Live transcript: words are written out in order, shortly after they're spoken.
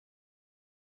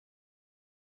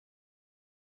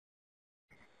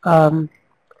um,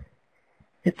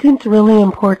 it seems really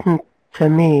important to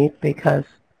me because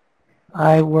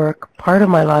I work, part of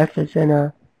my life is in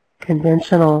a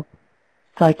conventional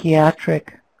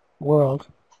psychiatric world,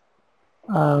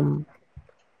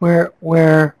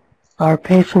 where our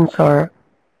patients are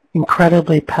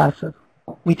incredibly passive.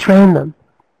 We train them.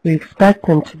 We expect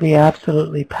them to be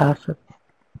absolutely passive,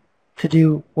 to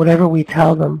do whatever we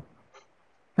tell them,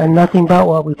 and nothing but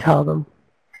what we tell them.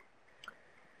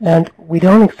 And we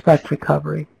don't expect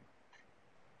recovery.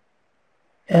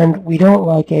 And we don't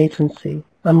like agency.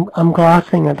 I'm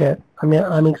glossing a bit. I mean,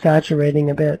 I'm exaggerating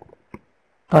a bit,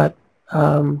 but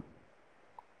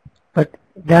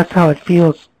that's how it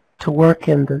feels to work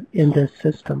in this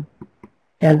system.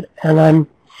 And I've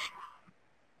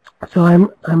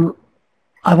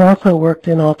also worked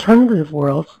in alternative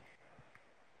worlds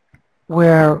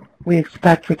where we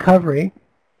expect recovery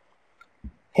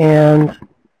and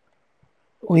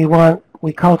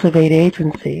we cultivate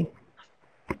agency,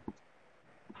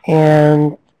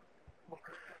 and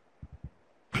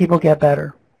people get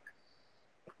better.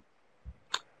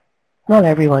 Not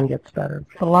everyone gets better,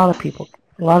 but a lot of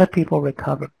people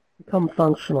recover, become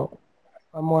functional,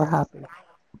 are more happy.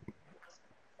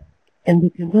 In the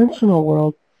conventional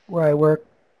world where I work,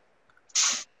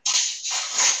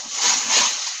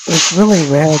 it's really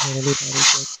rare that anybody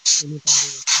recovers.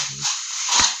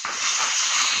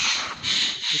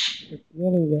 It's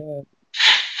really rare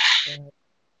that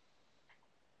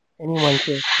anyone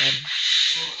feels better.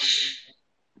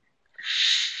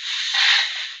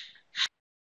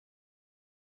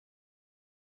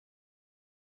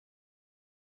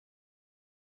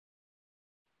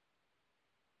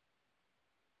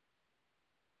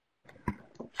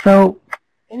 So,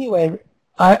 anyway,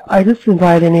 I just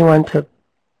invite anyone to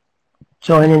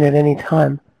join in at any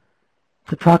time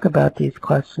to talk about these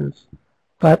questions.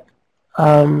 But,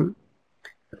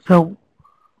 so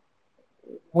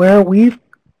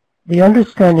the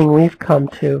understanding we've come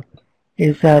to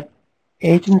is that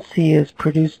agency is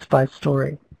produced by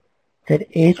story, that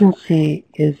agency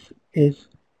is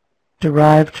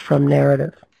derived from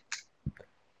narrative.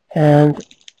 And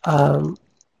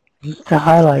just to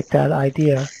highlight that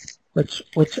idea, which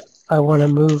I want to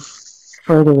move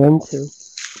further into,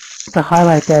 to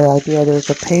highlight that idea,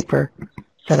 there's a paper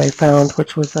that I found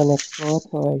which was an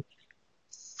exploratory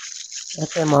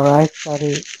fMRI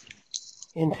study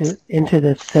into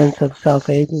this sense of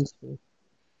self-agency.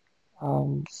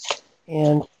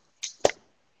 And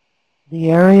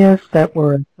the areas that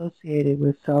were associated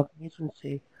with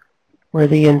self-agency were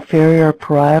the inferior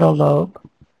parietal lobe,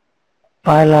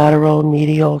 bilateral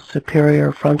medial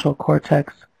superior frontal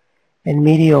cortex, and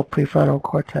medial prefrontal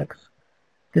cortex.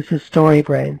 This is story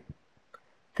brain.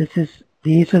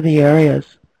 These are the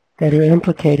areas that are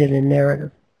implicated in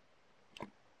narrative.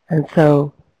 And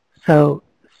so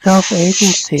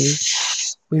self-agency,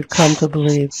 we've come to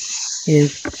believe,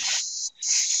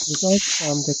 results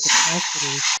from the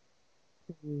capacity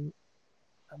to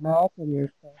imagine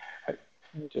yourself as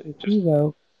a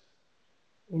hero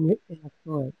in a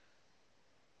story.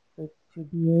 So to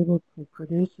be able to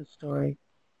produce a story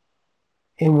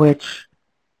in which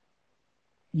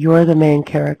you're the main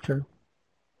character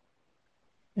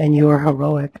and you're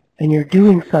heroic and you're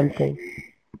doing something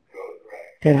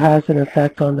that has an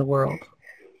effect on the world.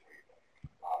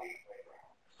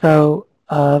 So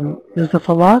there's a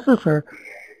philosopher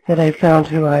that I found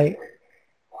who I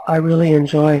really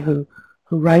enjoy, who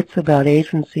writes about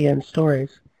agency and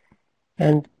stories.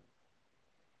 And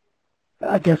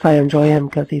I guess I enjoy him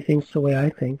because he thinks the way I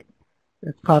think.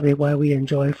 That's probably why we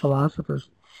enjoy philosophers.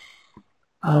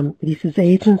 He says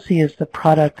agency is the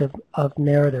product of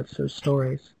narratives or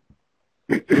stories.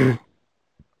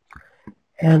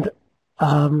 And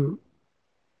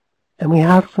we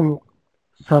have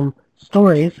some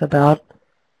stories about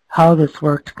how this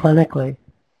worked clinically.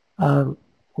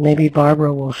 Maybe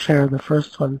Barbara will share the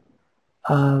first one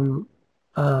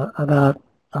about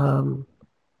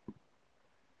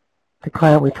the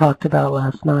client we talked about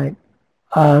last night.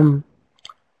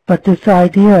 But this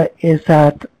idea is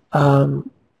that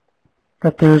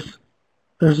there's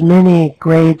many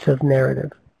grades of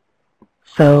narrative.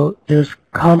 So there's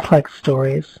complex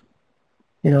stories,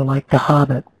 like The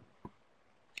Hobbit,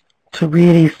 to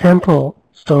really simple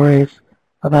stories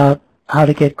about how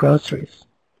to get groceries.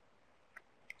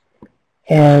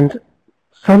 And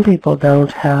some people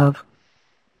don't have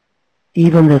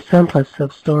even the simplest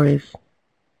of stories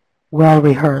well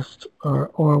rehearsed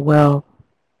or well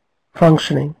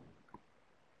functioning.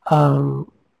 So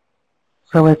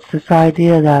it's this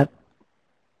idea that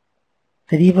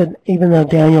even though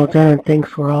Daniel Dennett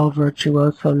thinks we're all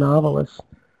virtuoso novelists,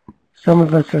 some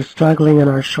of us are struggling in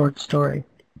our short story.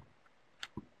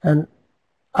 And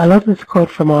I love this quote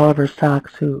from Oliver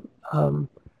Sacks, who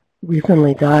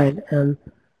recently died, and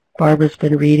Barbara's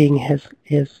been reading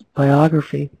his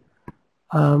biography.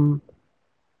 And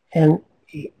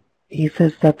he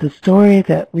says that the story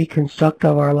that we construct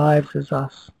of our lives is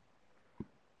us.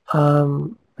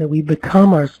 That we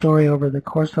become our story over the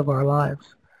course of our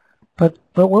lives. But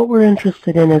what we're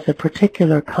interested in is a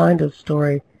particular kind of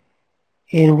story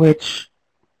in which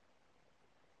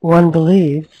one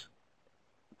believes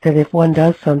that if one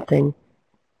does something,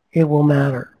 it will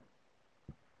matter.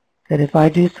 That if I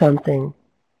do something,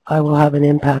 I will have an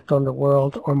impact on the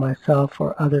world or myself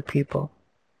or other people.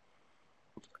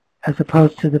 As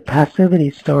opposed to the passivity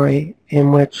story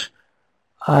in which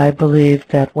I believe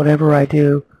that whatever I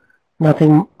do,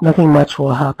 nothing much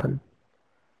will happen.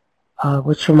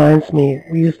 Which reminds me,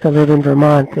 we used to live in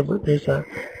Vermont. There's a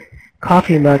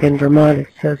coffee mug in Vermont. It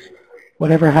says,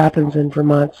 whatever happens in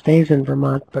Vermont stays in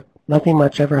Vermont, but nothing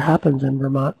much ever happens in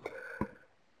Vermont.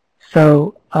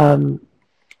 So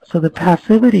the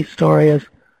passivity story is,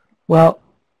 well,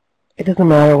 it doesn't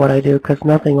matter what I do because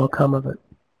nothing will come of it.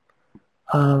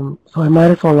 So I might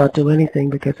as well not do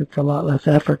anything because it's a lot less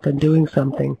effort than doing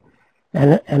something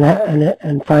and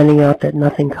finding out that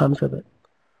nothing comes of it.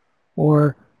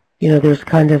 Or, there's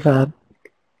kind of a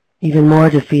even more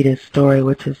defeatist story,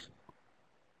 which is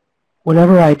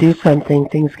whenever I do something,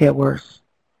 things get worse.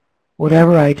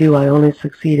 Whatever I do, I only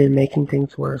succeed in making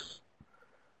things worse.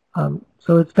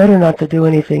 So it's better not to do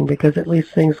anything because at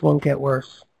least things won't get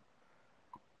worse.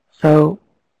 So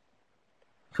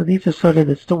these are sort of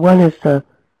one is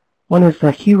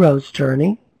the hero's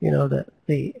journey,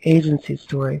 the agency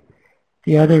story.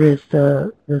 The other is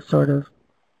the sort of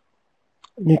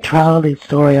neutrality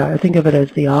story. I think of it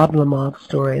as the Oblomov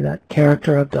story, that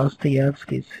character of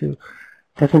Dostoevsky's who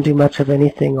doesn't do much of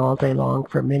anything all day long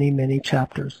for many, many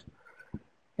chapters.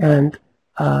 And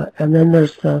then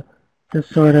there's the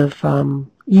sort of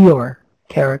Eeyore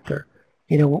character.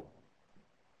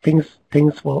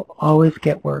 Things will always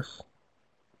get worse,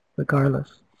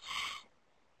 regardless.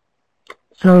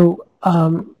 So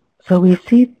we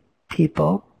see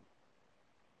people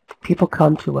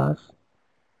come to us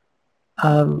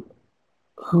who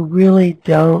really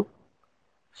don't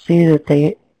see that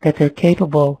they're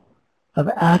capable of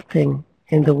acting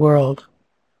in the world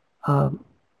in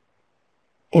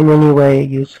any way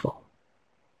useful,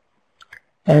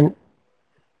 and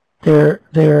they're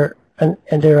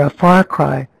a far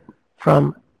cry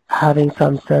from having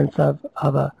some sense of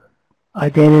a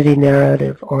identity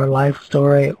narrative or a life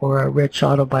story or a rich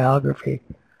autobiography.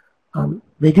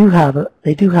 They do have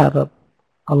a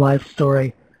life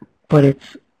story, but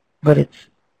it's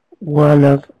one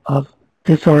of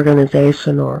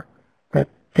disorganization, or that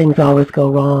things always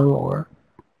go wrong, or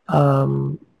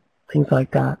things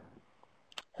like that.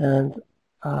 And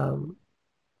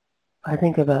I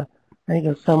think of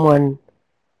someone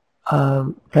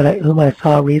whom I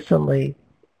saw recently,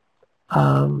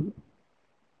 who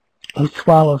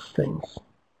swallows things.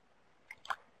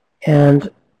 And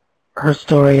her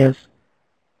story is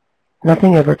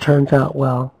nothing ever turns out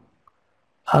well.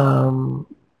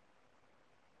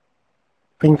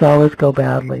 Things always go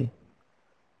badly.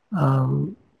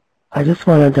 I just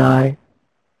want to die.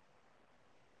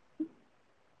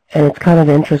 And it's kind of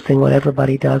interesting what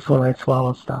everybody does when I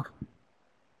swallow stuff.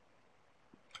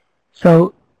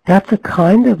 So that's a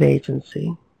kind of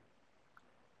agency,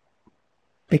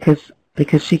 because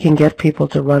she can get people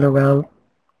to run around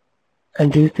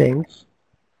and do things.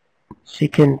 She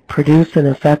can produce an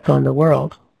effect on the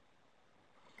world.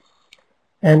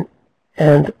 And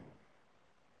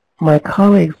my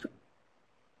colleagues,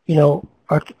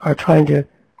 are trying to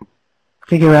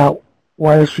figure out,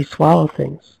 why does she swallow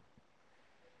things?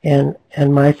 And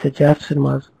my suggestion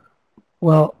was,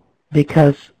 well,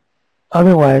 because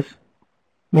otherwise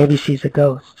maybe she's a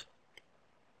ghost.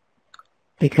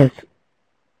 Because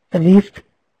at least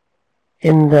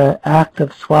in the act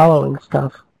of swallowing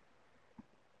stuff,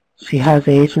 she has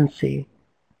agency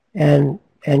and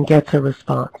gets a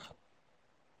response.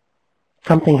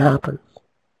 Something happens.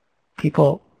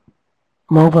 People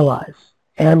mobilize.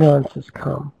 Ambulances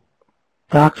come.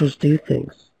 Doctors do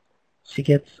things. She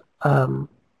gets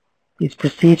these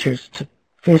procedures to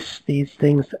fish these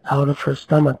things out of her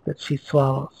stomach that she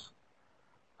swallows.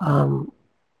 And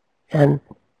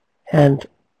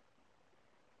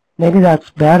maybe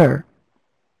that's better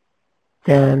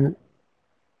than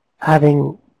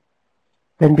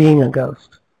being a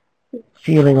ghost,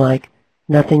 feeling like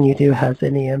nothing you do has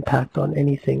any impact on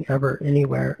anything ever,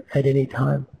 anywhere, at any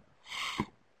time.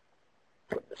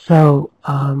 So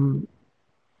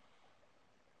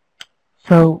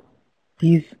So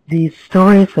these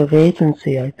stories of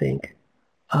agency, I think,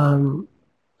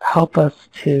 help us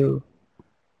to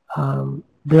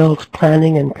build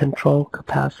planning and control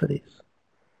capacities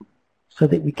so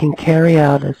that we can carry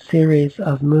out a series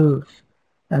of moves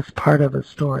as part of a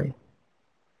story.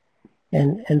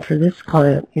 And for this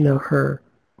client, you know,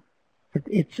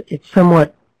 it's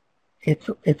somewhat,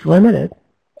 it's limited.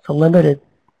 It's a limited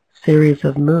series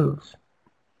of moves,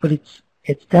 but it's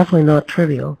definitely not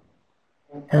trivial.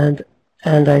 And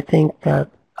I think that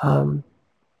I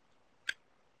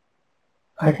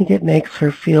think it makes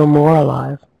her feel more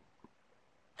alive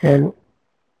than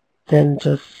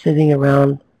just sitting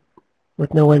around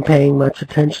with no one paying much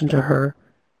attention to her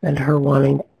and her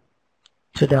wanting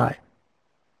to die.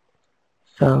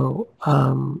 So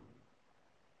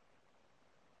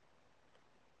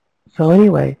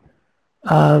anyway,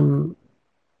 so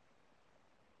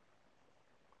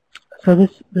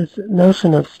this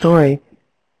notion of story,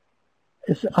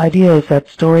 this idea is that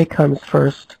story comes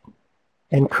first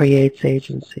and creates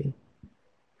agency.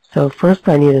 So first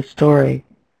I need a story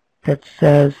that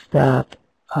says that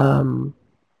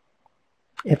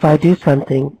if I do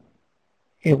something,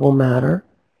 it will matter,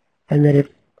 and that if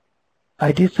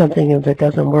I do something and if it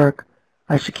doesn't work,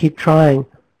 I should keep trying,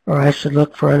 or I should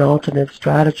look for an alternate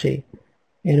strategy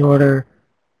in order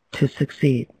to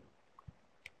succeed.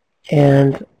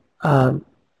 And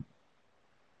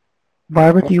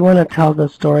Barbara, do you want to tell the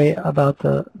story about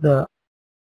the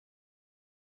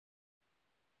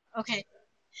Okay,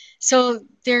 so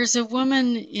there's a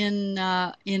woman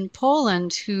in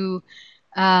Poland who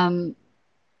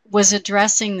was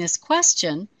addressing this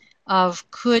question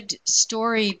of could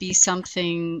story be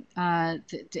something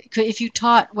if you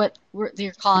taught what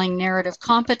they're calling narrative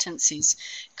competencies,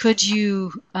 could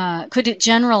it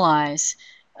generalize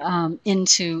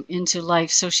into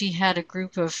life? So she had a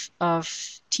group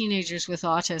of teenagers with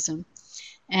autism,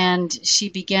 and she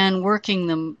began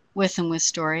working with them with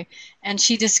story, and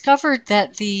she discovered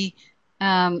that the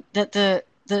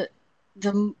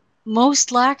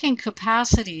most lacking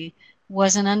capacity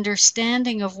was an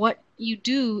understanding of what you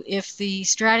do if the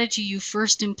strategy you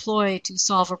first employ to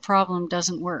solve a problem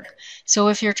doesn't work. So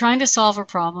if you're trying to solve a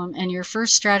problem and your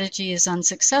first strategy is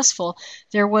unsuccessful,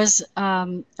 there was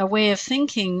a way of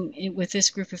thinking with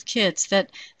this group of kids that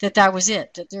was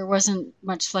it, that there wasn't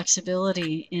much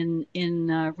flexibility in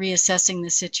reassessing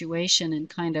the situation and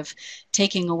kind of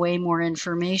taking away more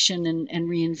information and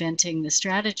reinventing the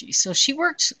strategy. So she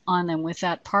worked on them with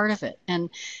that part of it.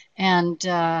 And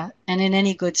in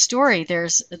any good story,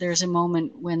 there's a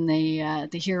moment when the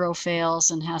hero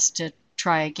fails and has to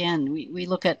try again. We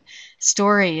look at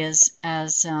story as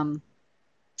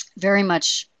very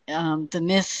much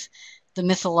the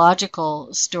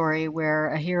mythological story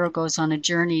where a hero goes on a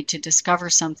journey to discover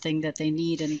something that they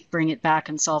need and bring it back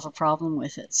and solve a problem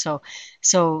with it. So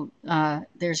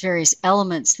there's various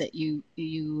elements that you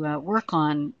work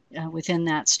on within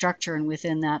that structure and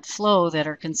within that flow that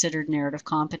are considered narrative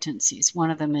competencies. One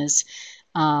of them is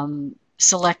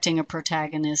selecting a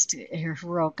protagonist, a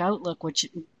heroic outlook, which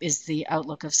is the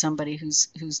outlook of somebody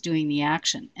who's doing the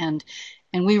action. And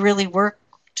we really work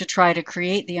to try to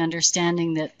create the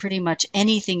understanding that pretty much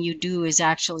anything you do is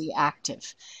actually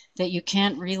active, that you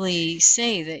can't really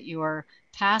say that you're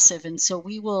passive. And so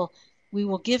we will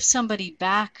give somebody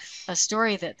back a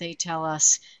story that they tell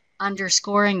us,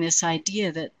 underscoring this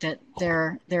idea that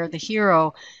they're the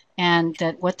hero, and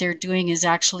that what they're doing is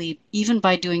actually, even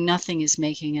by doing nothing, is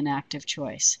making an active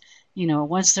choice. You know,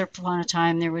 once upon a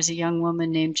time, there was a young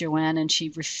woman named Joanne, and she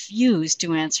refused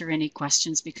to answer any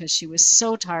questions because she was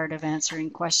so tired of answering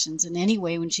questions. And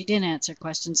anyway, when she didn't answer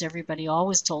questions, everybody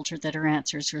always told her that her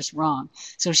answers was wrong.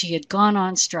 So she had gone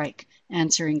on strike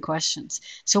answering questions.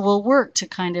 So we'll work to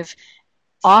kind of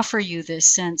offer you this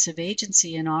sense of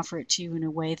agency and offer it to you in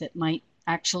a way that might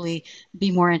actually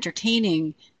be more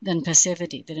entertaining than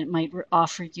passivity, that it might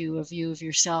offer you a view of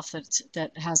yourself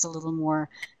that has a little more,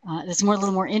 that's a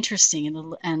little more interesting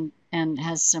and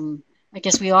has some, I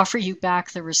guess we offer you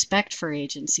back the respect for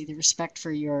agency, the respect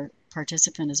for your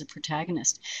participant as a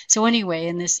protagonist. So anyway,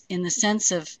 in the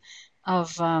sense of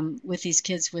with these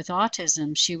kids with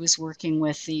autism, she was working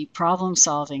with the problem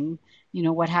solving, you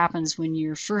know, what happens when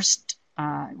your first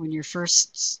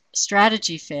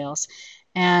strategy fails.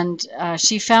 And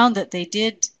she found that they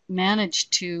did manage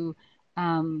to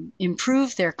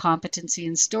improve their competency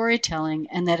in storytelling,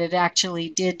 and that it actually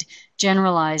did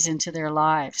generalize into their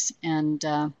lives. And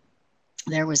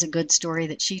there was a good story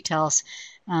that she tells,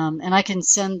 and I can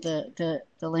send the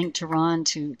link to Ron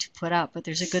to put up, but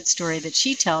there's a good story that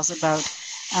she tells about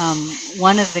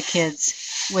one of the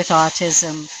kids with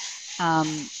autism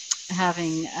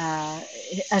having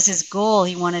as his goal,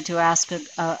 he wanted to ask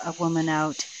a woman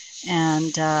out,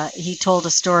 and he told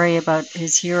a story about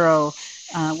his hero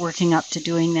working up to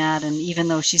doing that, and even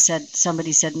though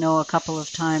somebody said no a couple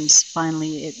of times,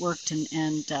 finally it worked,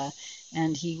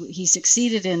 and he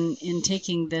succeeded in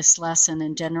taking this lesson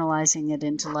and generalizing it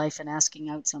into life and asking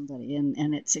out somebody,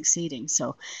 and it's succeeding.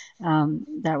 So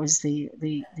that was the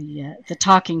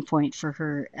talking point for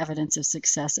her evidence of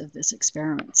success of this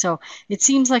experiment. So it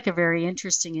seems like a very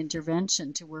interesting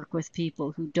intervention to work with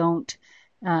people who don't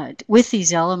with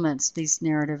these elements, these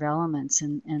narrative elements,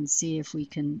 and see if we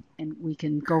can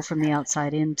go from the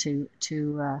outside in to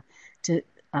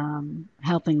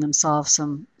helping them solve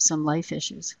some life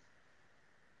issues.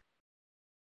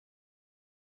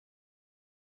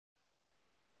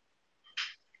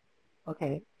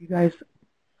 Okay, you guys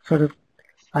sort of,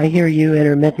 I hear you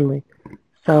intermittently,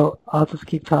 so I'll just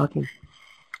keep talking.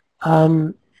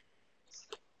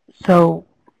 So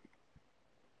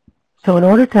in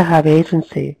order to have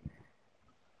agency,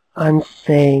 I'm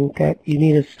saying that you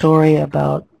need stories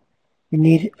about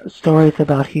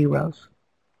heroes,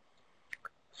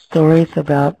 stories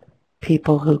about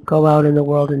people who go out in the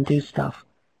world and do stuff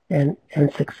and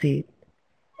succeed.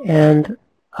 And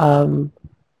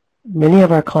many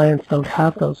of our clients don't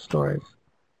have those stories,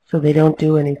 so they don't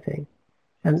do anything.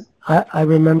 And I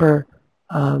remember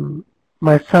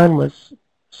my son was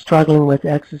struggling with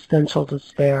existential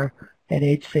despair at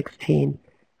age 16,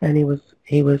 and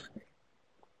he was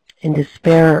in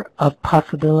despair of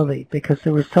possibility because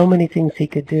there were so many things he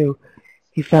could do.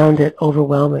 He found it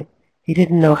overwhelming. He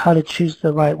didn't know how to choose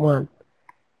the right one.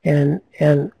 And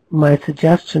my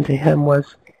suggestion to him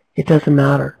was, it doesn't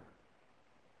matter.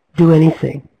 Do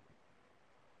anything.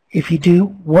 If you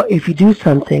do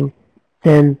something,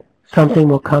 then something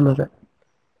will come of it,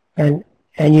 and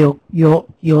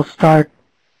you'll start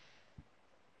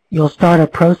a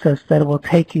process that will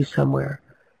take you somewhere.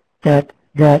 That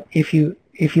if you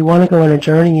want to go on a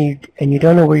journey and you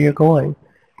don't know where you're going,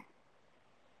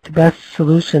 the best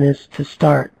solution is to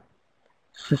start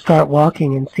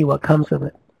walking and see what comes of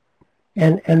it.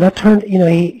 And that turned,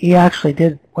 he actually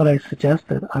did what I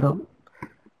suggested. I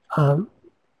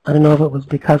don't know if it was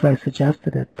because I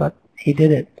suggested it, but he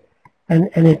did it. And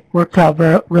it worked out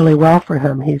really well for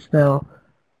him. He's now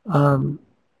a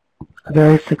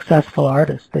very successful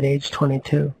artist at age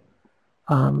 22.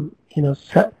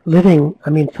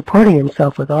 Supporting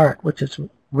himself with art, which is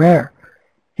rare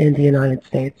in the United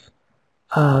States,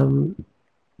 and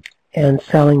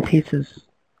selling pieces,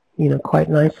 quite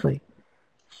nicely.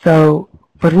 So,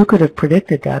 but who could have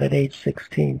predicted that at age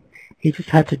 16? He just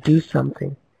had to do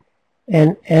something.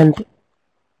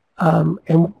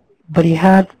 But he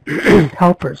had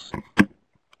helpers,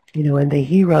 in the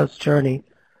hero's journey.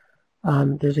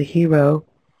 There's a hero.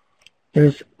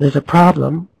 There's a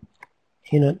problem.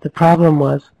 The problem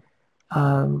was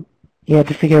he had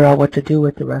to figure out what to do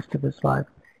with the rest of his life.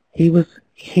 He was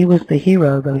the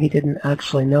hero, though he didn't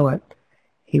actually know it.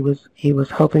 He was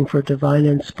hoping for divine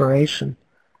inspiration.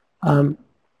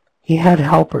 He had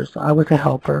helpers. I was a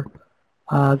helper.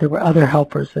 There were other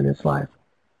helpers in his life.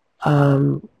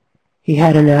 He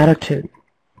had an attitude,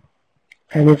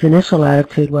 and his initial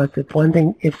attitude was,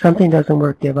 if something doesn't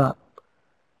work, give up.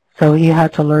 So he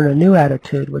had to learn a new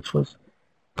attitude, which was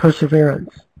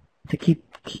perseverance, to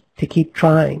keep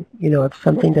trying. If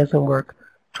something doesn't work,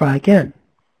 try again.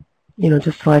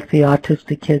 Just like the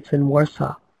autistic kids in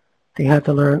Warsaw, they had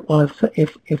to learn, well,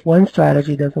 if one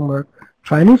strategy doesn't work,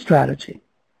 try a new strategy.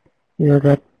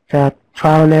 That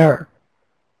trial and error.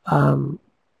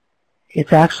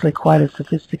 It's actually quite a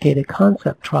sophisticated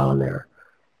concept, trial and error,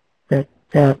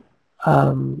 that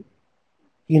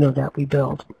we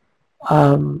build.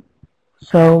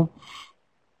 So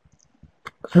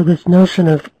this notion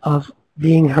of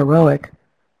being heroic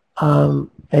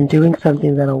and doing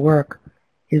something that'll work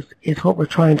is what we're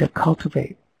trying to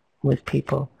cultivate with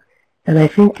people. And I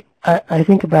think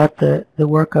about the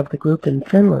work of the group in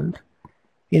Finland,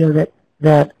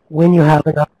 that when you have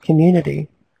enough community,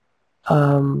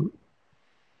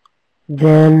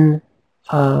 then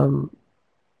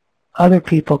other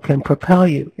people can propel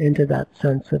you into that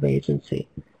sense of agency.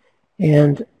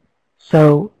 And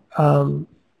so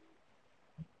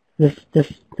the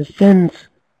Finns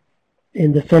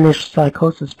in the Finnish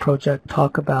psychosis project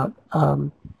talk about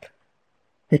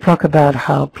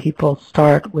how people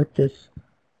start with this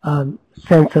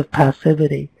sense of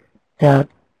passivity, that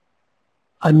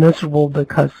I'm miserable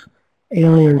because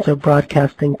aliens are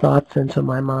broadcasting thoughts into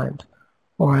my mind,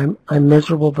 or I'm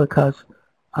miserable because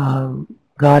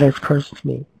God has cursed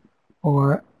me,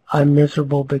 or I'm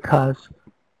miserable because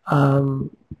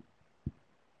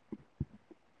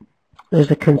there's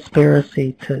a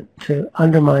conspiracy to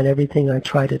undermine everything I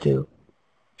try to do.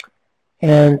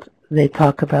 And they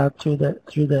talk about through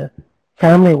the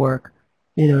family work,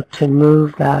 to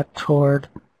move that toward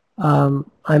I'm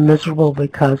miserable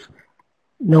because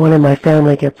no one in my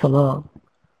family gets along,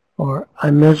 or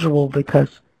I'm miserable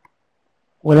because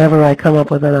whenever I come up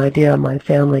with an idea, my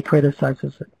family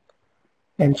criticizes it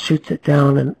and shoots it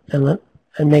down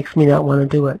and makes me not want to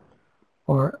do it,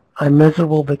 or I'm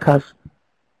miserable because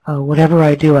whatever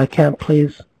I do, I can't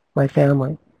please my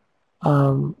family,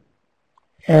 and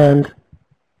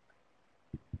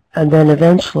then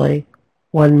eventually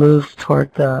one moves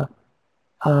toward the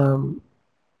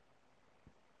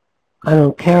I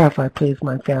don't care if I please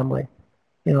my family,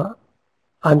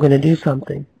 I'm going to do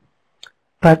something.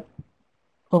 But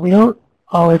we don't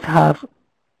always have.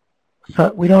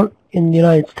 So we don't in the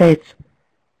United States.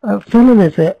 Finland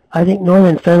is I think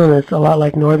northern Finland is a lot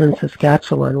like northern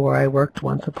Saskatchewan, where I worked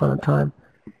once upon a time,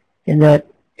 in that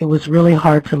it was really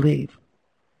hard to leave.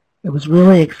 It was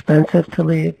really expensive to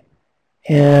leave,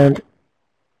 and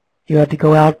you had to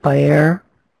go out by air,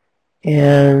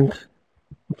 and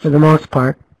for the most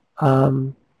part,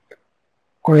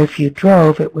 or if you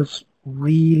drove, it was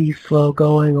really slow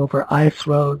going over ice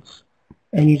roads,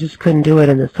 and you just couldn't do it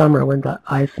in the summer when the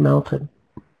ice melted.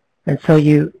 And so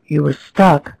you were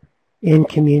stuck in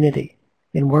community,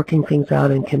 in working things out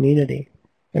in community,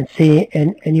 and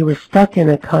you were stuck in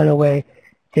a kind of way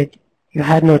that you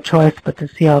had no choice but to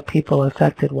see how people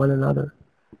affected one another.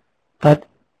 But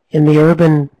in the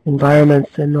urban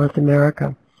environments in North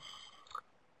America,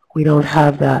 we don't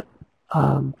have that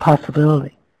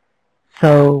possibility.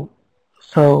 So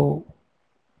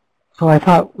I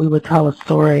thought we would tell a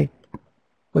story,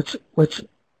 which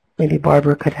maybe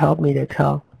Barbara could help me to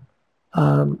tell,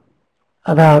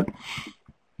 about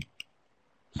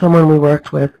someone we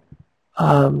worked with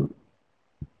who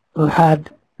had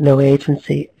no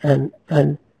agency and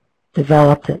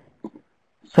developed it.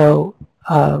 So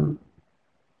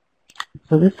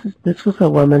this was a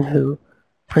woman who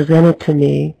presented to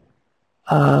me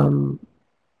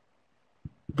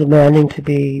demanding to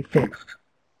be fixed,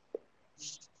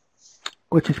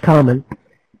 which is common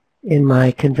in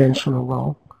my conventional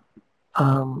role.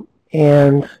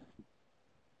 And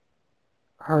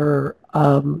her,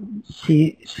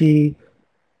 she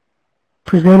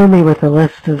presented me with a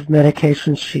list of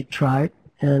medications she'd tried,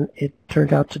 and it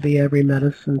turned out to be every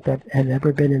medicine that had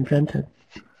ever been invented,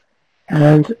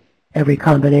 and every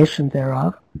combination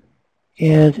thereof.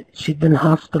 And she'd been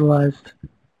hospitalized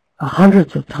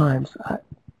hundreds of times.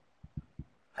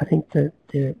 I think that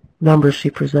the number she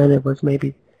presented was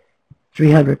maybe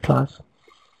 300 plus.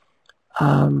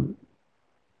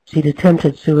 She'd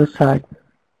attempted suicide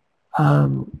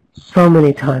so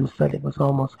many times that it was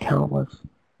almost countless.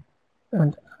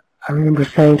 And I remember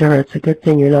saying to her, it's a good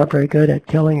thing you're not very good at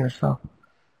killing yourself.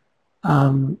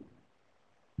 And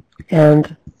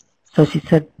so she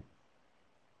said,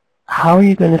 how are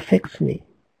you going to fix me?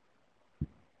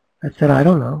 I said, I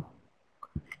don't know.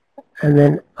 And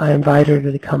then I invited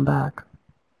her to come back.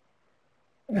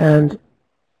 And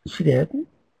she did.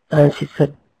 And she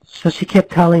said, so she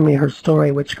kept telling me her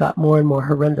story, which got more and more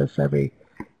horrendous. Every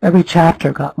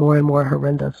chapter got more and more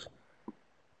horrendous.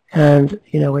 And,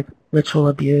 with ritual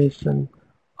abuse and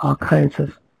all kinds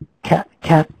of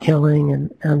cat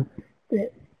killing, and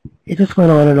it just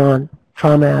went on and on,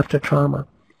 trauma after trauma.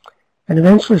 And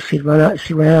eventually she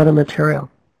ran out of material.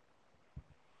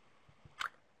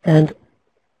 And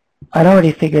I'd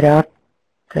already figured out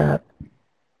that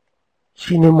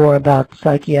she knew more about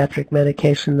psychiatric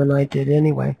medication than I did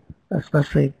anyway,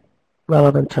 especially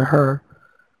relevant to her.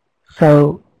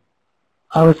 So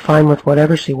I was fine with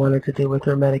whatever she wanted to do with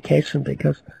her medication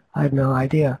because I had no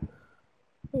idea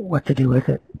what to do with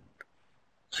it.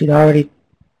 She'd already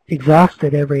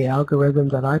exhausted every algorithm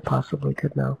that I possibly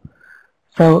could know.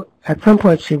 So at some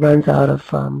point she runs out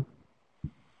of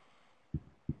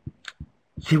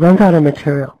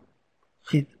material.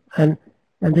 And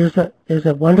there's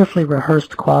a wonderfully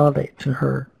rehearsed quality to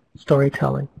her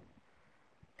storytelling.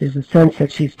 There's a sense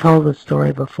that she's told the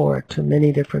story before to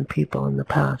many different people in the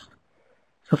past.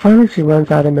 So finally she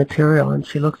runs out of material, and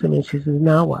she looks at me and she says,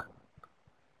 now what?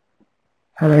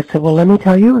 And I said, well, let me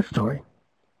tell you a story.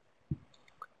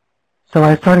 So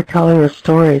I started telling her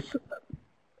stories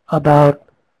about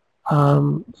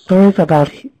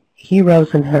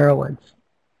heroes and heroines,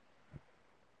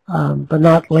 but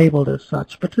not labeled as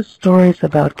such, but just stories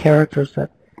about characters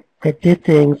that did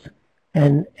things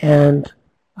and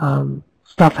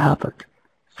stuff happened.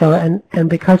 So and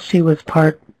because she was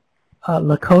part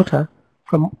Lakota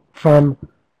from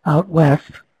out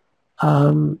west,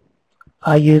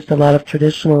 I used a lot of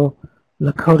traditional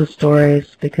Lakota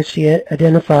stories, because she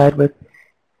identified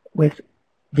with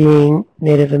being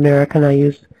Native American. I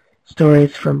used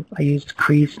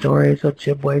Cree stories,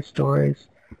 Ojibwe stories,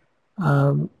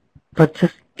 but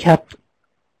just kept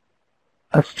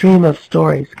a stream of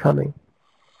stories coming.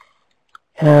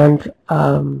 And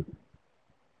my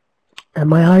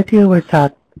idea was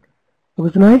that it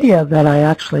was an idea that I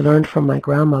actually learned from my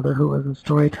grandmother, who was a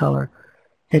storyteller,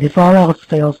 that if all else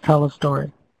fails, tell a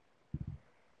story.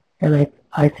 And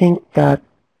I think that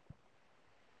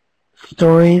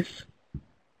stories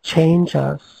change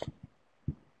us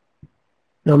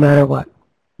no matter what.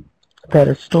 That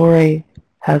a story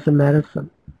has a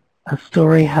medicine. A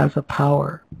story has a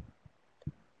power.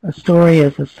 A story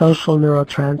is a social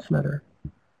neurotransmitter.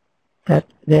 That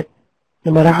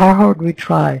no matter how hard we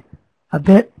try, a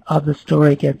bit of the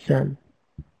story gets in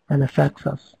and affects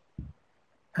us.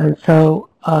 And so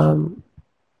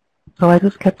I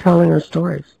just kept telling her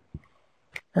stories.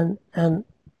 And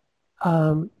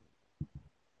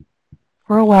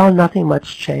for a while, nothing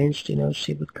much changed. You know,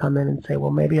 she would come in and say,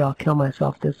 well, maybe I'll kill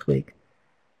myself this week.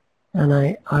 And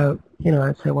I'd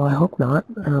say, well, I hope not.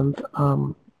 And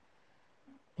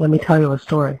let me tell you a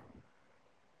story.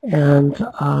 And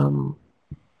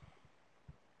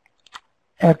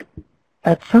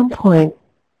at some point,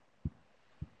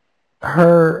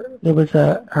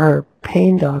 her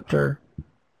pain doctor.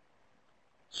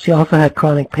 She also had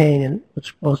chronic pain, and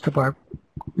which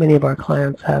many of our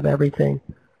clients have everything.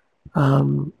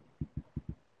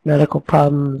 Medical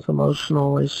problems,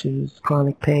 emotional issues,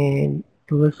 chronic pain,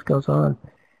 the list goes on.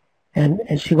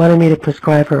 And she wanted me to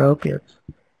prescribe her opiates.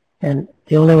 And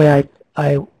the only way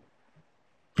I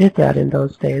did that in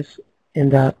those days, in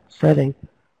that setting,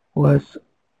 was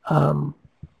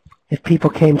if people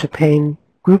came to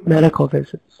group medical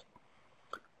visits,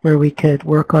 where we could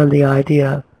work on the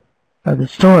idea of the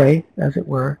story, as it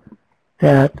were,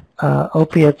 that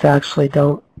opiates actually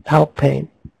don't help pain.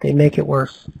 They make it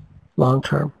worse long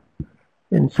term.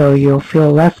 And so you'll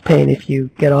feel less pain if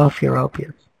you get off your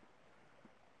opiates.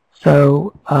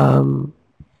 So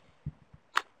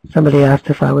somebody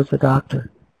asked if I was a doctor.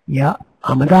 Yeah,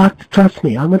 I'm a doctor. Trust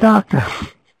me, I'm a doctor.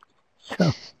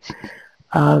 So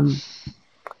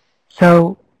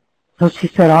she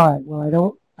said, all right,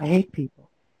 well, I hate people.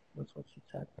 That's what she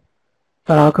said.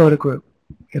 But I'll go to group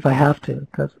if I have to,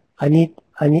 because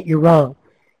you're wrong.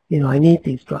 You know, I need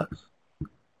these drugs.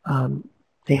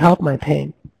 They help my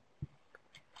pain.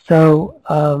 So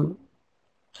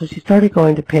she started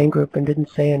going to pain group and didn't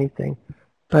say anything.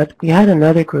 But we had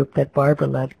another group that Barbara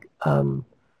led,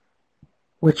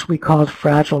 which we called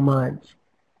Fragile Minds.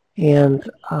 And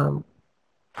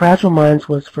Fragile Minds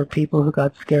was for people who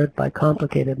got scared by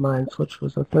complicated minds, which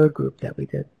was a third group that we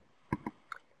did.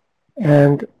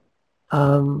 And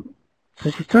so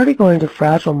she started going to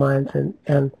Fragile Minds,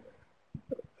 and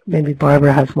maybe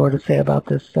Barbara has more to say about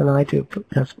this than I do,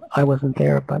 because I wasn't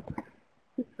there, but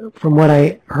from what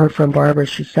I heard from Barbara,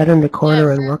 she sat in the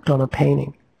corner and worked on a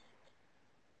painting.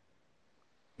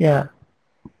 Yeah.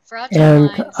 Fragile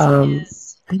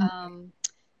Minds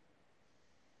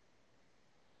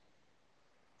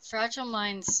Fragile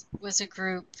Minds was a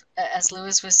group, as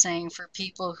Lewis was saying, for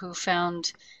people who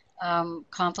found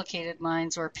complicated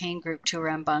minds or pain group too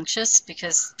rambunctious,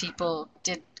 because people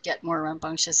did get more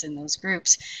rambunctious in those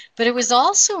groups. But it was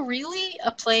also really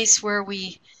a place where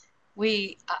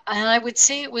and I would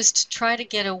say it was to try to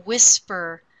get a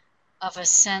whisper of a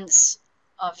sense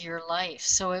of your life.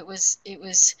 So it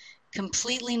was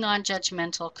completely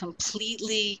non-judgmental,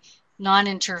 completely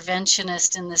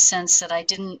non-interventionist, in the sense that I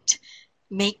didn't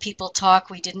make people talk,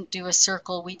 we didn't do a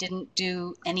circle, we didn't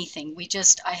do anything.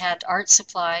 I had art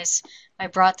supplies, I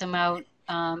brought them out,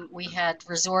 we had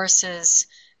resources,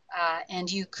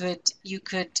 and you could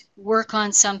work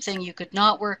on something, you could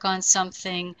not work on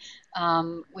something.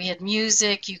 We had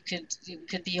music, you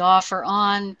could be off or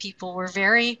on. People were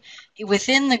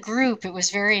within the group, it was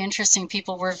very interesting.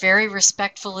 People were very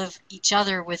respectful of each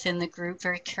other within the group,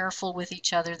 very careful with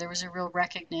each other. There was a real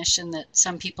recognition that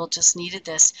some people just needed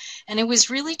this. And it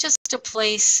was really just a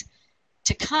place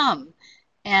to come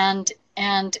and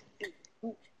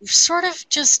sort of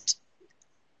just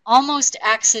almost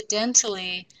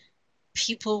accidentally,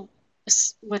 people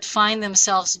would find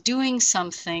themselves doing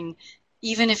something,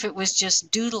 even if it was just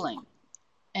doodling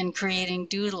and creating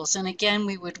doodles. And again,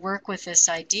 we would work with this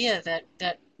idea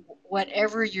that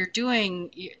whatever you're doing,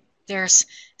 there's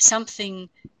something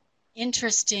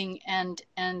interesting, and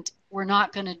we're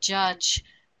not going to judge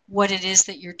what it is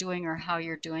that you're doing or how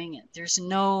you're doing it. There's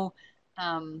no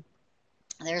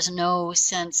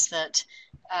sense that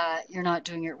you're not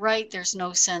doing it right. There's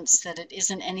no sense that it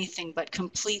isn't anything but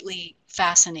completely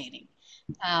fascinating.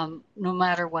 no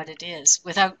matter what it is,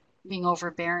 without being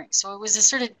overbearing. So it was a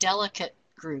sort of delicate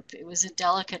group. It was a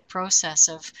delicate process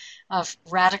of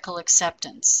radical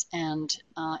acceptance and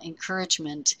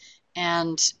encouragement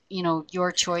and, you know,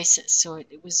 your choices. So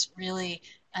it was really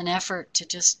an effort to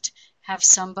just have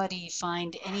somebody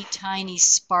find any tiny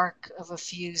spark of a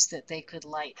fuse that they could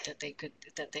light, that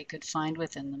they could find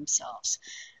within themselves.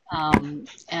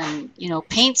 And you know,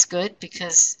 paint's good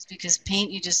because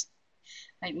paint, you just,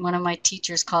 one of my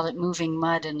teachers called it moving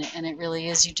mud, and it really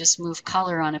is. You just move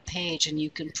color on a page and you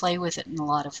can play with it in a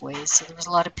lot of ways. So there was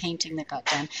a lot of painting that got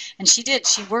done. And she did.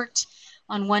 She worked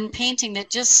on one painting that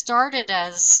just started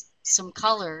as some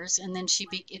colors, and then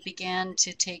it began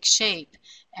to take shape.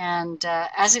 And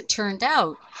as it turned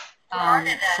out,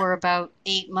 for about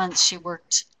 8 months, she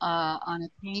worked on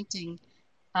a painting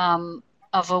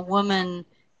of a woman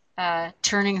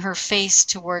turning her face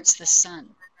towards the sun.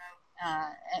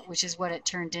 Which is what it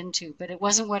turned into. But it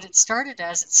wasn't what it started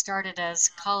as. It started as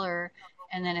color,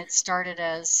 and then it started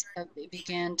as, it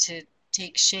began to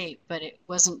take shape, but it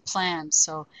wasn't planned.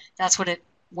 So that's what it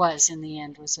was in the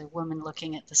end, was a woman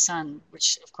looking at the sun,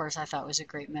 which of course I thought was a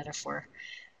great metaphor.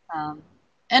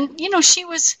 And you know, she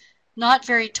was not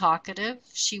very talkative.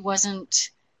 She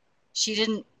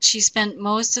spent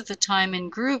most of the time in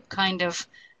group kind of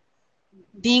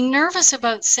being nervous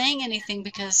about saying anything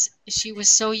because she was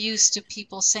so used to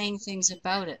people saying things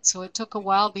about it. So it took a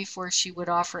while before she would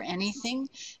offer anything.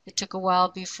 It took a while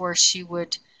before she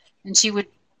would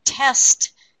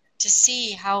test to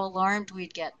see how alarmed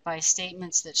we'd get by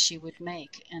statements that she would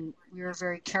make. And we were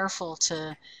very careful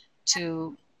to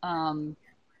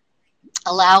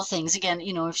allow things. Again,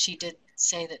 you know, if she did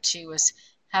say that she was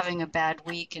having a bad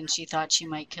week and she thought she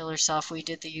might kill herself, we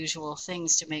did the usual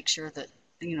things to make sure that,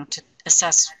 you know, to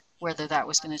assess whether that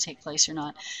was going to take place or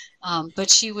not. But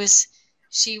she was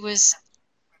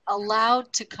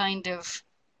allowed to kind of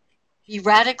be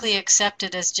radically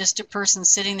accepted as just a person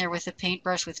sitting there with a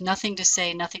paintbrush with nothing to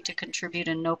say, nothing to contribute,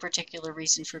 and no particular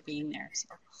reason for being there.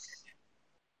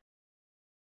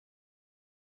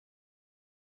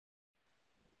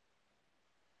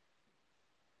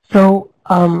 So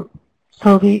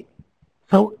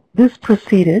this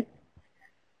proceeded,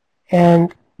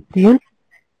 and the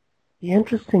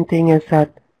interesting thing is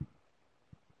that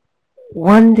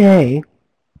one day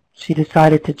she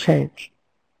decided to change.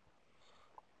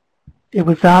 It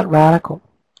was that radical.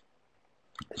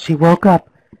 She woke up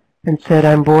and said,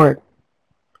 "I'm bored.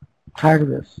 I'm tired of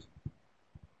this.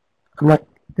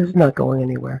 This is not going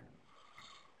anywhere."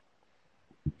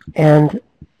 And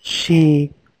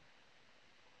she,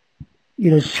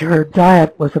 you know, her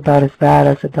diet was about as bad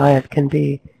as a diet can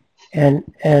be, and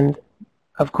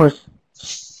of course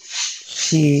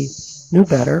she knew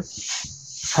better,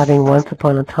 having once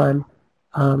upon a time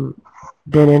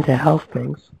been into health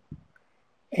things,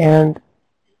 and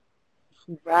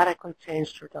she radically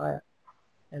changed her diet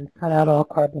and cut out all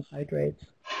carbohydrates,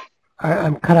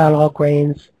 cut out all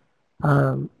grains,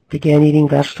 began eating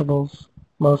vegetables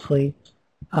mostly,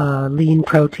 lean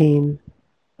protein.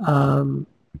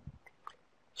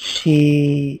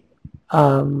 She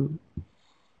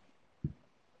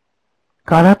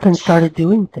got up and started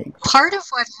doing things. Part of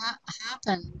what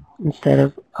happened,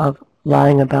 instead of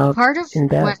lying about in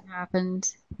bed. What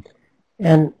happened,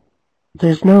 and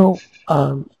there's no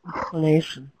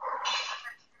explanation.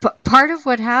 But part of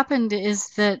what happened is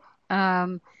that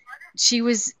she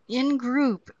was in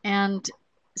group, and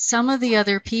some of the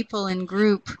other people in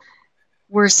group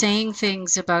were saying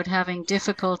things about having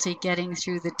difficulty getting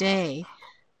through the day.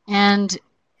 And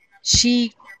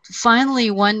she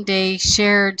finally one day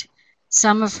shared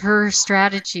some of her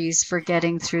strategies for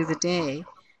getting through the day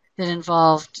that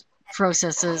involved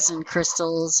processes and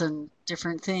crystals and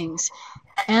different things.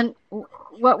 And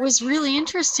what was really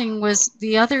interesting was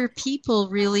the other people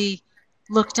really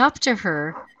looked up to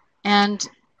her, and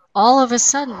all of a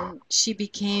sudden she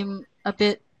became a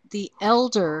bit the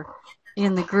elder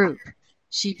in the group.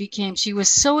 She was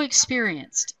so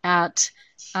experienced at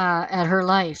her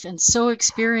life, and so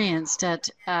experienced at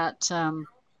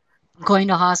going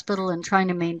to hospital and trying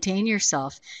to maintain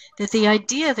yourself, that the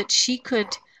idea that she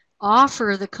could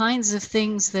offer the kinds of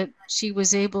things that she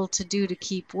was able to do to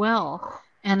keep well,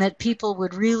 and that people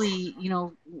would really, you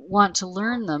know, want to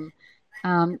learn them,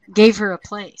 gave her a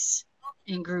place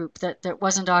in group that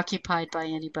wasn't occupied by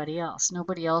anybody else.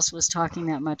 Nobody else was talking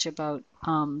that much about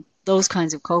those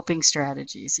kinds of coping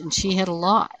strategies, and she had a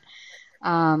lot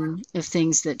of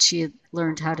things that she had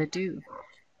learned how to do.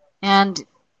 And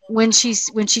when she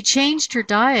changed her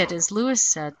diet, as Lewis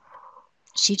said,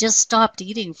 she just stopped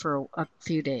eating for a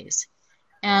few days.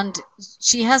 And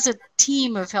she has a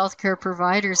team of healthcare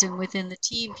providers, and within the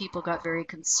team, people got very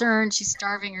concerned. She's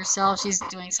starving herself. She's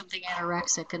doing something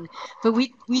anorexic, but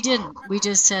we didn't. We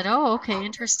just said, "Oh, okay,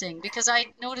 interesting," because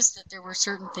I noticed that there were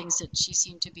certain things that she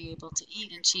seemed to be able to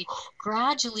eat, and she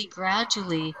gradually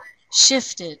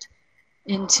shifted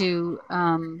into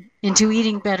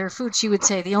eating better food. She would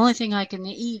say, "The only thing I can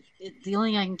eat, the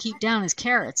only thing I can keep down is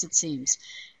carrots." It seems,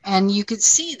 and you could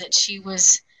see that she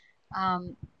was.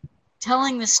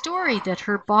 Telling the story that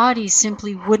her body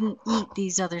simply wouldn't eat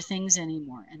these other things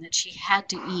anymore, and that she had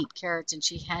to eat carrots and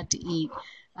she had to eat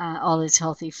all this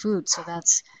healthy food. So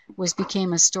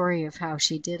became a story of how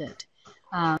she did it.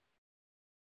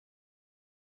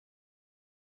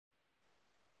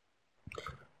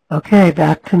 Okay,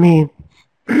 back to me.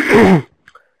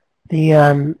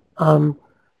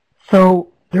 So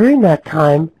during that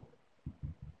time,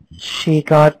 she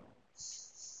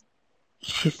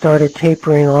started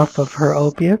tapering off of her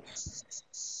opiates.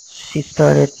 She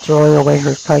started throwing away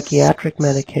her psychiatric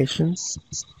medications.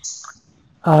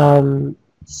 And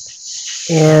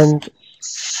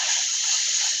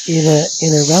in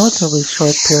a relatively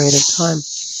short period of time,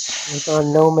 was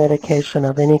on no medication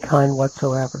of any kind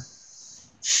whatsoever.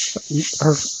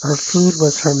 Her food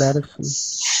was her medicine.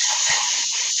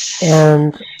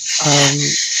 And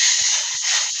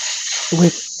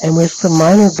with some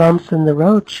minor bumps in the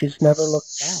road, she's never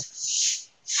looked back.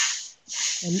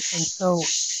 And so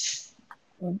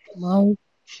the point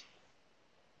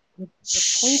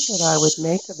that I would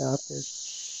make about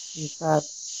this is that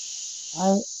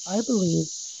I believe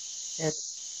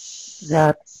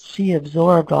that she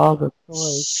absorbed all the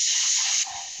stories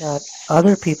that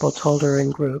other people told her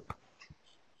in group,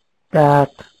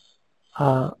 that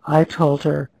I told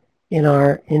her in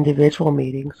our individual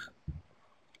meetings.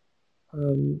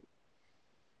 And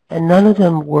none of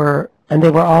them were, and they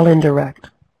were all indirect.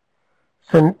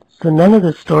 So none of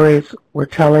the stories were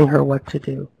telling her what to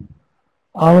do.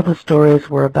 All of the stories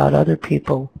were about other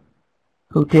people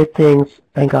who did things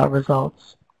and got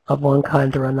results of one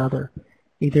kind or another,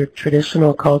 either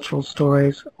traditional cultural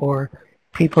stories or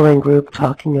people in group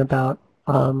talking about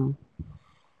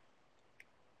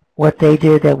what they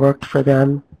did that worked for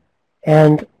them,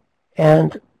 and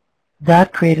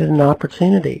that created an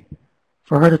opportunity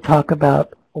for her to talk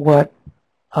about what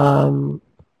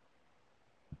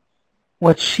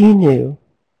she knew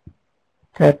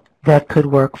that could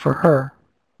work for her.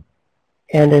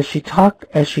 And as she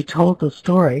told the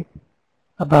story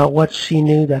about what she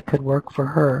knew that could work for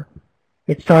her,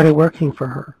 it started working for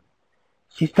her.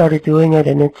 She started doing it,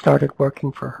 and it started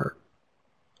working for her.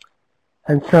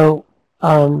 And so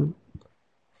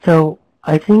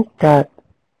I think that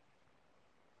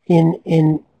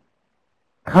in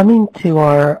coming to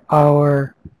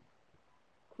our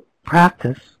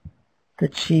practice,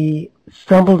 that she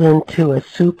stumbled into a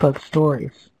soup of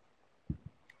stories.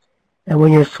 And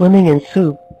when you're swimming in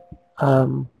soup,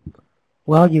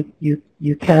 well,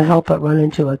 you can't help but run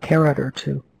into a carrot or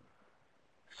two.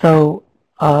 So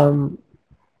and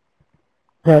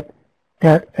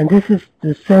this is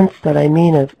the sense that I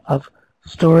mean of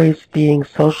stories being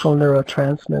social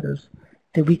neurotransmitters,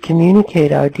 that we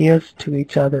communicate ideas to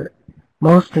each other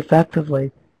most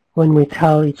effectively when we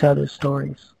tell each other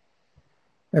stories.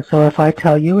 And so if I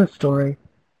tell you a story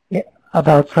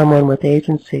about someone with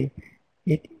agency,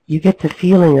 you get the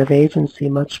feeling of agency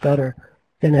much better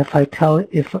than if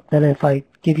I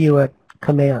give you a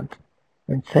command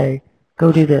and say,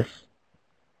 go do this.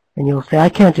 And you'll say, I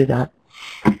can't do that.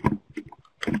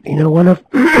 You know, one of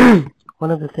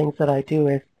the things that I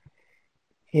do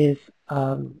is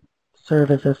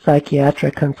serve as a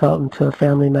psychiatric consultant to a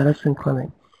family medicine clinic.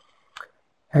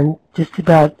 And just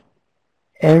about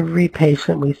every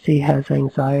patient we see has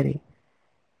anxiety.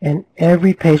 And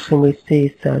every patient we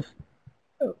see says,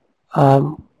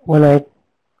 when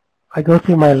I go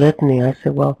through my litany, I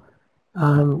say, well,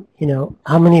 you know,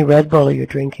 how many Red Bull are you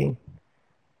drinking?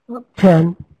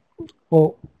 10.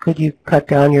 Well, could you cut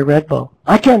down your Red Bull?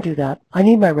 I can't do that. I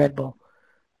need my Red Bull.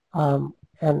 And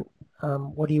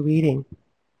what are you eating?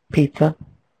 Pizza?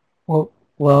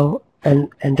 Well,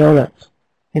 and donuts.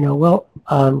 You know, well,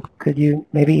 could you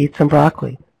maybe eat some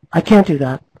broccoli? I can't do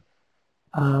that.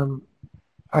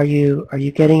 Are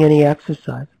you getting any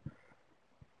exercise?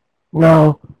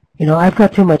 No, you know, I've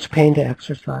got too much pain to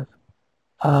exercise.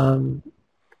 So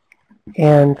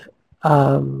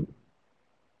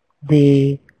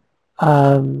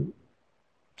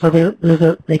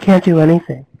they can't do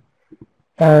anything.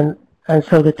 And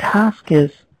so the task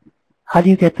is, how do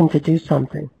you get them to do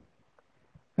something?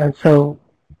 And so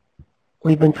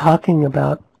we've been talking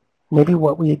about maybe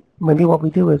what we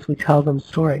do is we tell them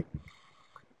story.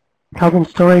 tell them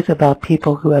stories about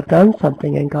people who have done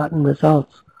something and gotten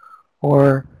results,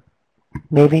 or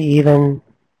maybe even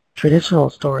traditional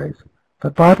stories.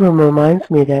 But Barbara reminds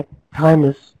me that time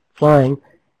is flying,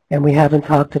 and we haven't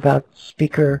talked about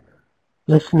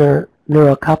speaker-listener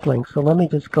neurocoupling. So let me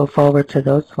just go forward to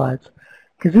those slides,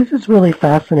 because this is really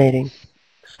fascinating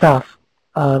stuff.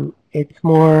 It's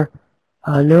more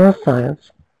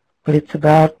neuroscience, but it's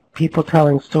about people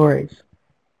telling stories.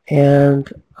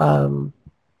 And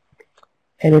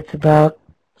it's about,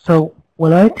 so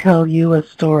when I tell you a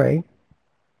story,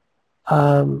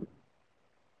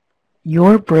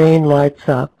 your brain lights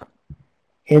up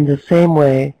in the same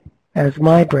way as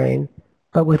my brain,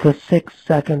 but with a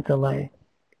 6-second delay.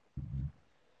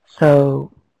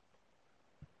 So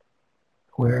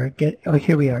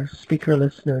here we are,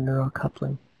 speaker-listener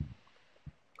neurocoupling.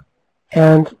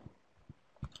 And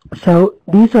so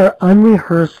these are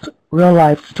unrehearsed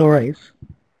real-life stories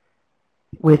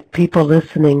with people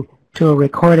listening to a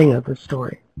recording of the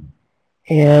story.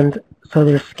 And so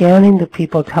they're scanning the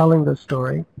people telling the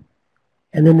story,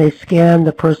 and then they scan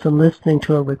the person listening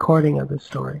to a recording of the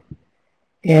story.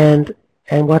 And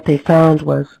what they found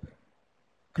was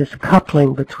this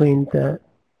coupling between the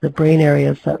brain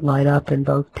areas that light up in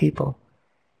both people.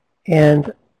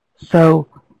 And so,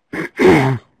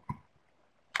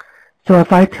 so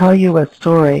if I tell you a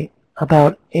story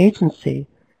about agency,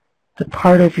 the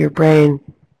part of your brain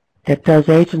that does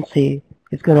agency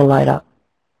is going to light up.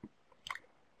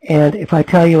 And if I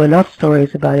tell you enough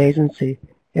stories about agency,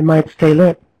 it might stay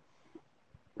lit.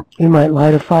 You might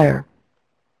light a fire.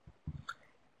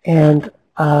 And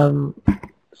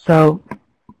so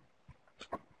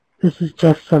this is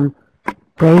just some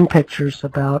brain pictures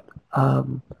about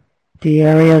the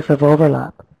areas of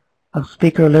overlap of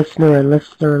speaker-listener and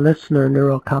listener-listener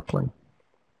neural coupling.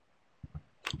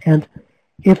 And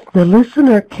if the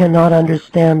listener cannot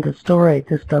understand the story,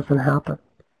 this doesn't happen.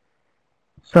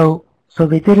 So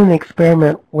they did an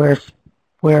experiment where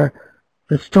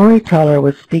the storyteller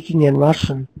was speaking in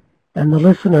Russian and the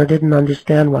listener didn't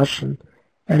understand Russian,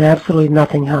 and absolutely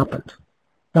nothing happened.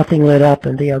 Nothing lit up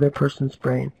in the other person's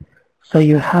brain. So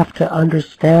you have to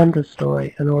understand the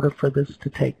story in order for this to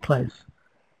take place.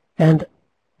 And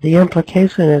the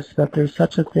implication is that there's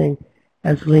such a thing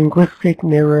as linguistic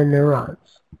mirror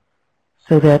neurons,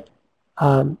 so that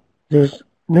there's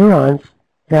neurons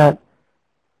that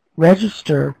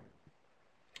register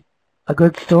a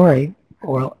good story,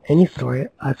 or any story,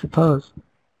 I suppose,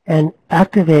 and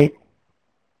activate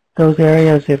those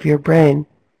areas of your brain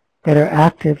that are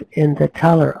active in the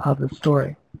teller of the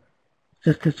story.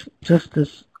 Just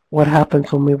as what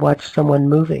happens when we watch someone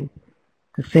moving.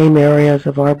 The same areas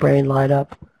of our brain light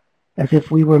up as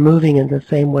if we were moving in the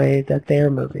same way that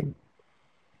they're moving.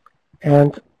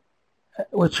 And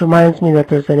which reminds me that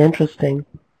there's an interesting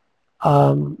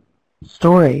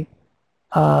story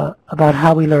about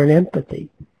how we learn empathy.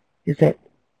 Is that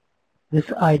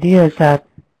this idea is that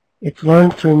it's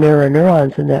learned through mirror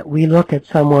neurons, and that we look at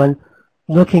someone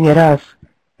looking at us,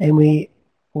 and we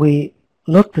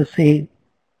look to see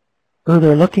who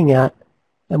they're looking at,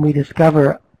 and we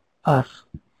discover us.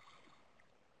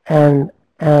 And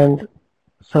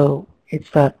so it's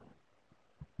that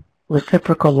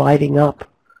reciprocal lighting up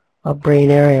of brain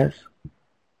areas.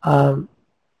 Barbara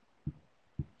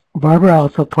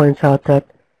also points out that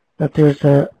there's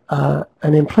an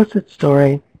implicit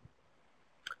story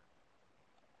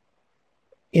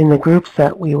in the groups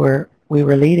that we were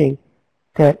leading,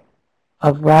 that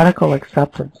of radical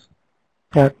acceptance,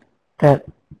 that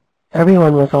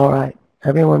everyone was all right,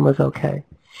 everyone was okay,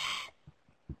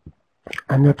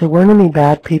 and that there weren't any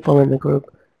bad people in the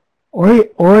group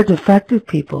or defective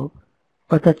people,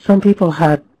 but that some people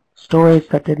had stories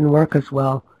that didn't work as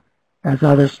well as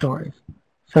other stories.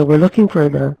 So we're looking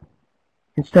for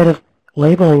instead of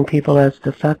labeling people as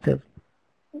defective,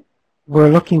 we're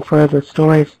looking for the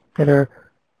stories that are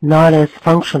not as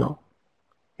functional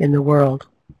in the world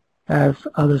as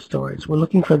other stories. We're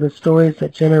looking for the stories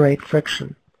that generate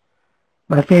friction.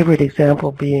 My favorite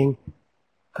example being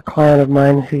a client of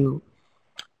mine who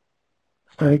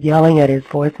started yelling at his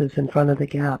voices in front of the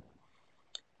gap.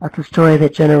 That's a story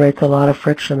that generates a lot of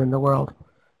friction in the world.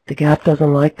 The gap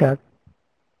doesn't like that.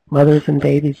 Mothers and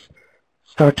babies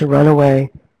start to run away.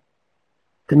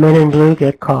 The men in blue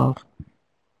get called.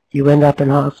 You end up in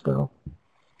hospital.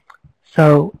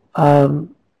 So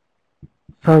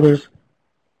there's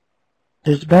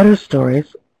better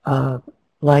stories,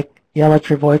 like yell at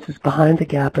your voices behind the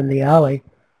gap in the alley,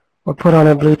 or put on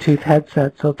a Bluetooth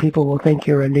headset so people will think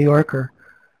you're a New Yorker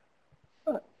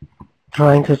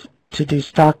trying to do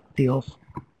stock deals.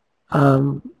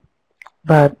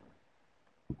 But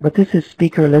but this is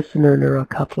speaker-listener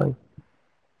neurocoupling.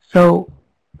 So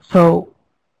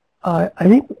I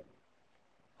think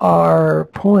our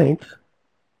point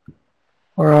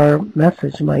or our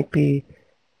message might be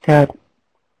that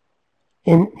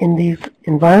in these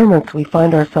environments we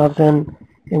find ourselves in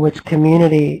which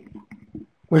community,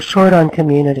 we're short on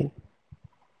community,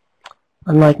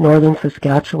 unlike northern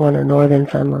Saskatchewan or northern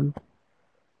Finland.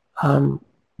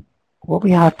 What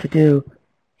we have to do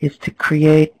is to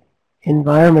create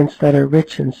environments that are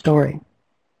rich in story,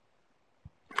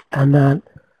 and that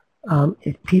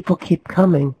if people keep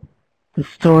coming, the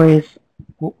stories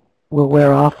will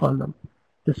wear off on them.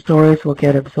 The stories will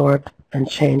get absorbed and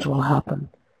change will happen.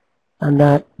 And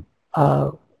that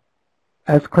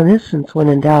as clinicians, when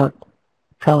in doubt,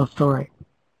 tell a story.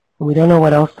 When we don't know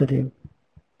what else to do,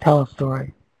 tell a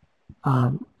story.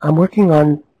 I'm working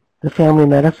on the family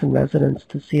medicine residents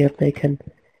to see if they can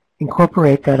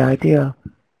incorporate that idea,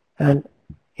 and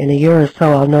in a year or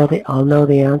so I'll know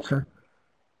the answer.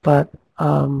 But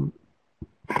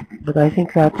I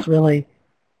think that's really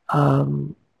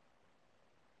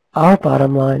our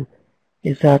bottom line,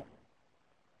 is that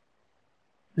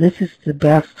this is the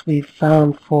best we've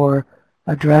found for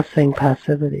addressing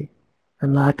passivity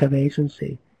and lack of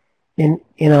agency in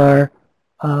our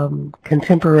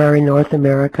contemporary North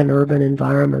American urban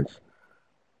environments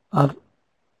of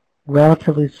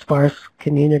relatively sparse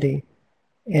community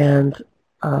and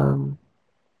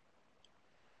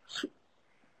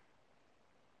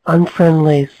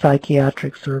unfriendly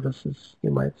psychiatric services,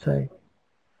 you might say.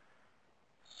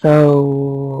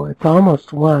 So it's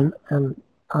almost one, and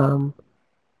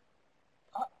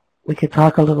we could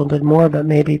talk a little bit more, but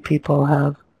maybe people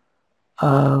have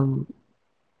some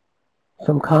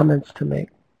comments to make.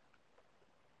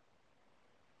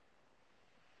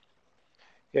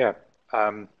 Yeah,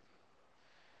 I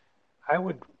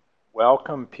would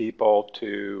welcome people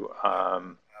to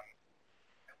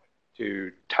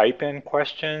type in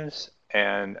questions,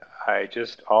 and I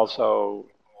just also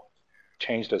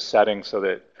changed a setting so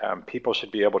that people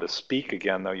should be able to speak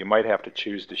again, though you might have to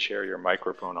choose to share your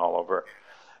microphone all over.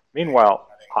 Meanwhile,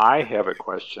 I have a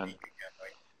question.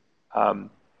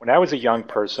 When I was a young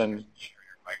person,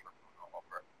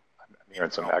 I'm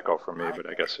hearing some echo from me, but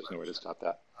I guess there's no way to stop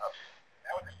that.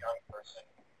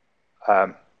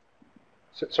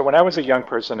 So when I was a young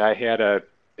person, I had an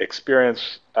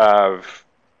experience of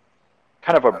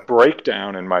kind of a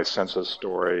breakdown in my sense of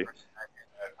story.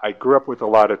 I grew up with a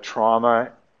lot of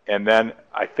trauma, and then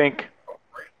I think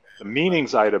the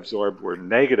meanings I'd absorbed were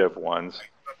negative ones.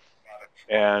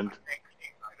 And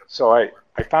so I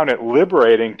found it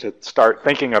liberating to start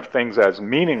thinking of things as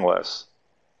meaningless,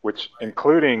 which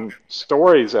including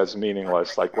stories as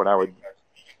meaningless. Like when I would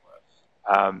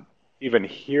even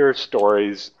hear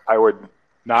stories, I would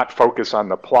not focus on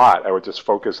the plot. I would just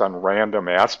focus on random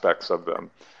aspects of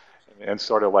them. And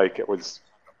sort of like it was,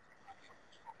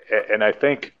 and I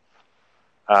think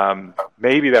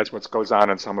maybe that's what goes on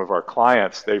in some of our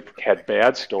clients. They've had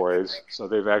bad stories, so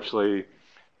they've actually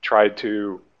tried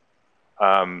to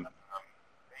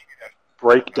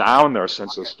break down their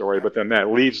sense of story, but then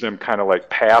that leaves them kind of like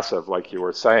passive, like you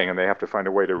were saying, and they have to find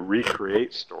a way to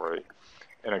recreate story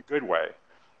in a good way.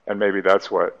 And maybe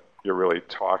that's what you're really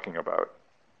talking about.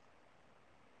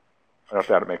 I don't know if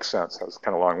that makes sense. That was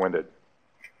kind of long-winded.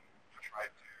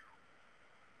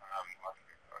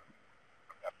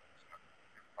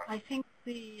 I think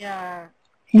the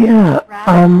you know,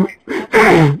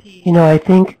 I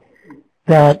think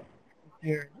that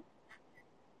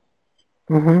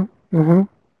and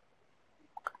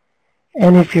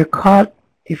if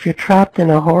you're trapped in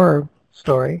a horror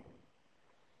story,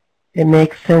 it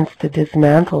makes sense to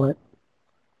dismantle it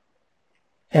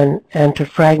and to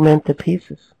fragment the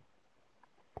pieces.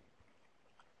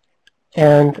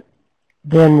 And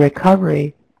then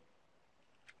recovery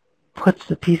puts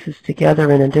the pieces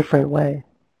together in a different way,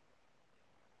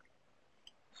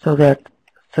 so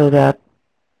that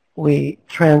we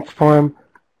transform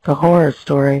the horror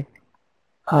story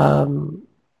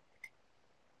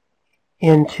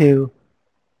into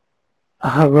a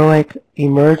heroic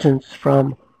emergence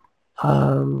from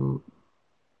a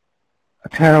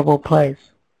terrible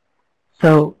place.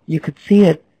 So you could see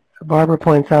it, Barbara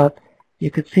points out, you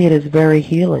could see it as very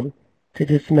healing to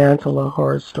dismantle a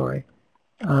horror story,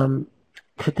 to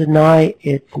deny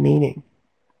its meaning.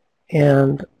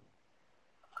 And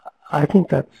I think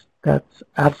that's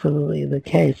absolutely the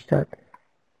case, that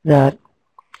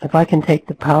if I can take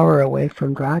the power away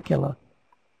from Dracula,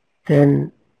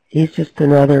 then he's just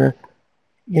another,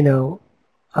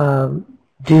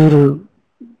 dude who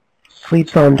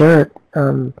sleeps on dirt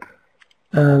and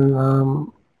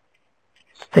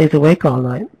stays awake all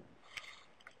night.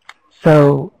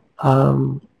 So,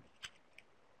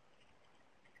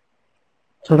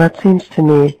 so that seems to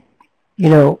me, you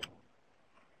know,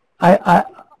 I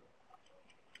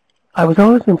was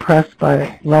always impressed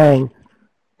by Lang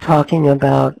talking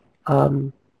about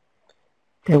that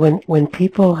when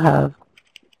people have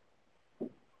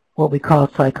what we call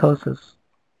psychosis,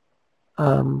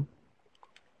 that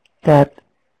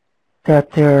they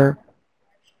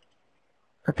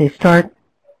start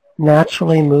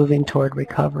naturally moving toward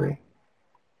recovery.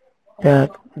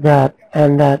 That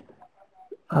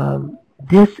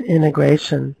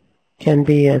disintegration can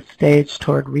be a stage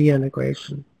toward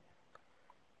reintegration.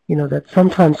 You know, that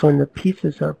sometimes when the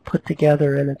pieces are put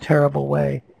together in a terrible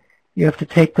way, you have to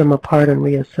take them apart and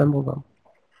reassemble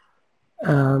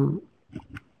them.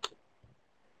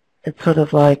 It's sort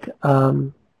of like,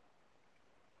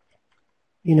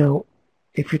 you know,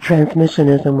 if your transmission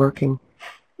isn't working,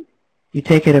 you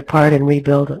take it apart and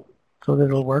rebuild it so that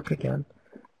it'll work again.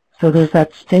 So there's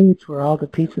that stage where all the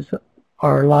pieces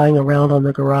are lying around on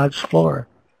the garage floor.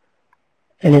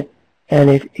 And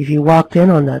if you walked in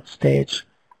on that stage,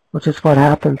 which is what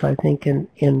happens, I think,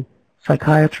 in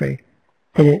psychiatry,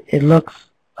 then it looks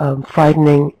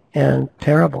frightening and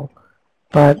terrible.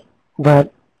 But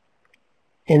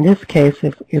in this case,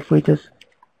 if we just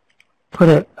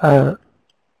put a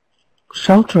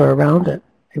shelter around it,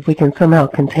 if we can somehow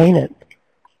contain it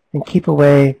and keep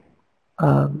away,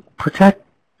 protect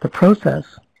the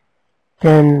process,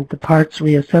 then the parts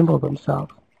reassemble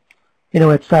themselves. You know,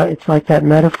 it's like that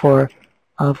metaphor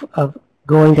of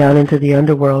going down into the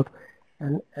underworld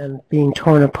and being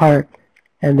torn apart,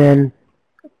 and then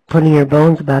putting your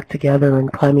bones back together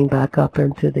and climbing back up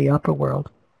into the upper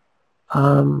world.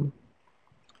 And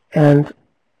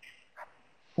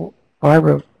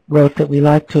Barbara wrote that we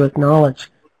like to acknowledge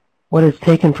what it's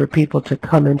taken for people to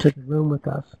come into the room with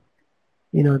us.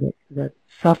 You know, that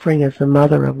suffering is the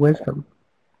mother of wisdom,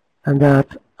 and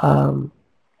that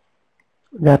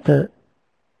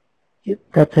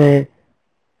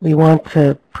we want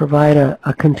to provide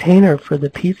a container for the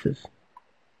pieces,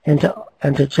 and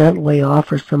to gently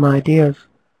offer some ideas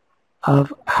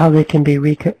of how they can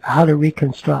be how to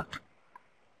reconstruct.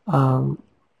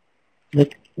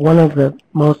 One of the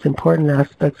most important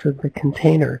aspects of the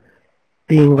container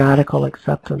being radical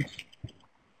acceptance.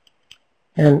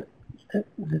 And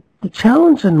the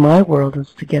challenge in my world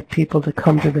is to get people to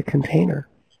come to the container,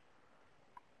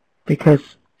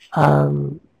 because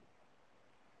I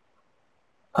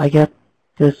get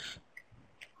this,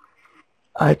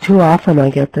 too often I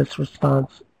get this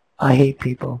response: I hate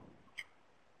people.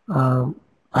 I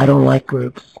don't like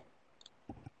groups.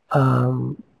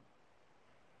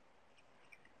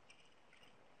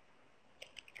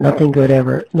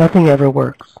 Nothing ever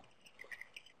works.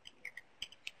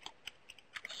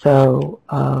 So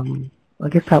I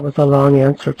guess that was a long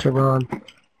answer to Ron,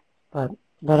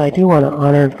 but I do want to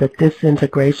honor the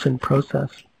disintegration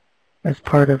process as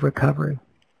part of recovery.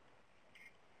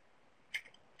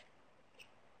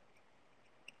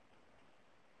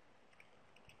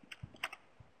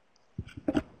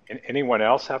 Anyone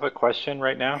else have a question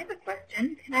right now? I have a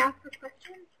question. Can I ask a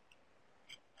question?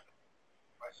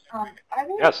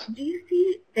 Yes. Do you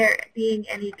see there being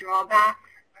any drawbacks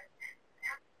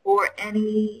or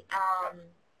any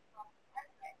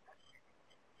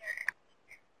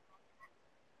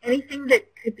anything that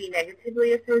could be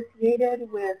negatively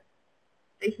associated with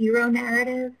the hero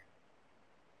narrative?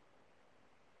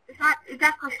 Does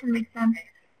that question make sense?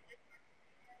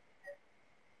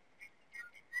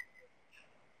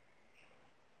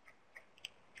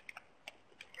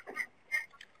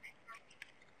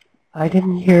 I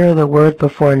didn't hear the word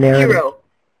before, narrative. Hero.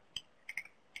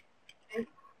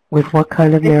 With what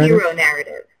kind of the narrative? Hero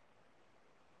narrative.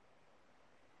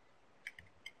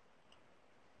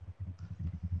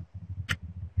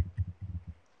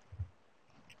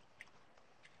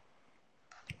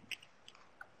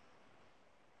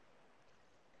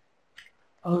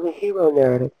 Oh, the hero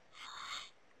narrative.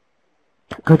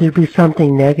 Could there be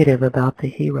something negative about the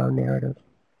hero narrative?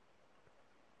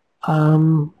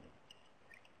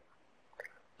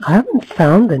 I haven't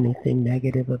found anything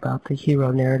negative about the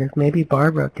hero narrative. Maybe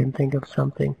Barbara can think of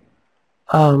something.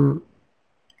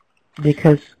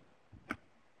 Because,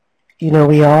 you know,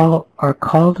 we all are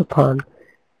called upon.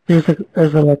 There's a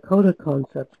Lakota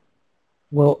concept,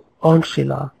 well,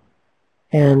 onshila,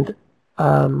 and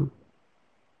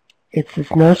it's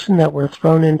this notion that we're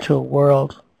thrown into a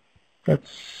world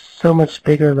that's so much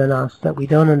bigger than us, that we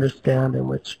don't understand, in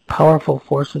which powerful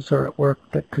forces are at work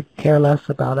that could care less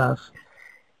about us.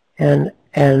 And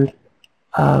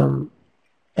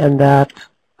that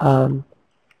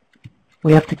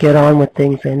we have to get on with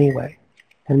things anyway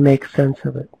and make sense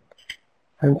of it.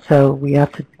 And so we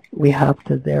have to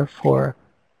therefore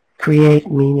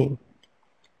create meaning.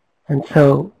 And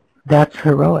so that's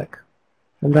heroic.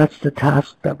 And that's the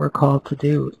task that we're called to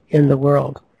do in the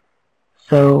world.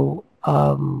 So,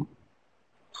 so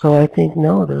I think,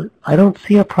 no, I don't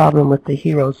see a problem with the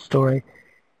hero's story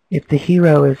if the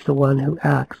hero is the one who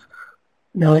acts.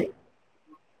 Now,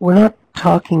 we're not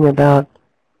talking about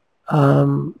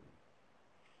a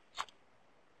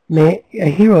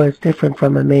hero is different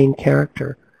from a main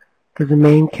character, because a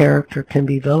main character can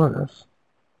be villainous.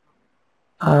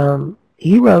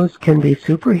 Heroes can be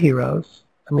superheroes.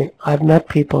 I mean, I've met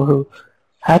people who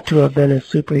had to have been a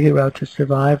superhero to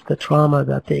survive the trauma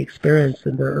that they experienced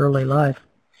in their early life.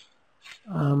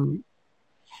 But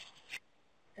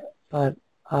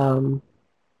I'm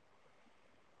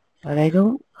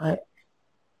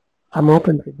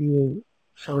open to being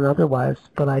shown otherwise,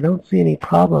 but I don't see any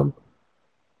problem.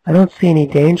 I don't see any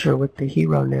danger with the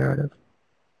hero narrative.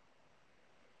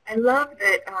 I love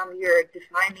that you're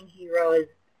defining hero as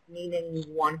meaning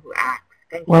one who acts.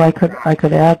 Well, I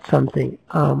could add something.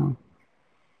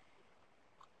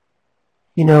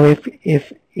 You know,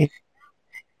 if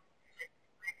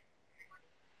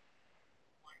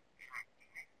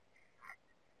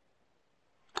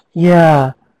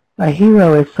yeah, a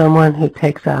hero is someone who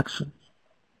takes action,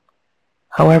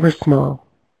 however small.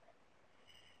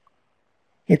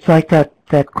 It's like that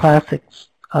classic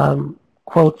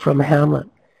quote from Hamlet,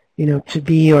 you know, to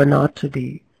be or not to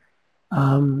be.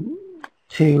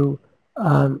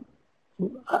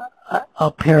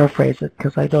 I'll paraphrase it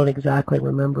because I don't exactly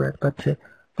remember it,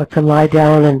 but to lie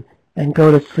down and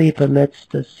go to sleep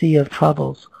amidst the sea of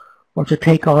troubles, or to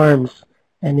take arms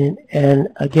and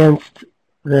against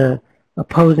the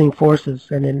opposing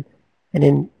forces, and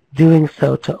in doing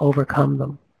so to overcome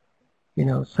them. You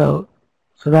know, so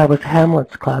that was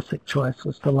Hamlet's classic choice,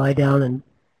 was to lie down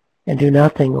and do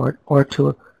nothing, or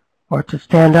to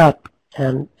stand up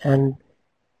and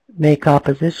make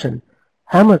opposition.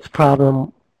 Hamlet's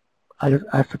problem,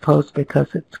 I suppose,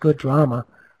 because it's good drama,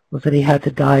 was that he had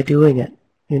to die doing it.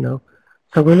 You know,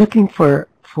 so we're looking for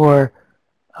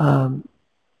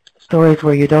stories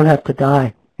where you don't have to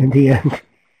die in the end.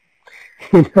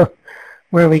 You know,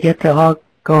 where we get to all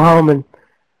go home and,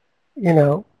 you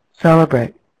know,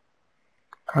 celebrate.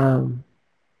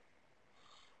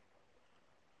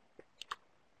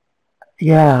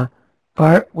 Yeah,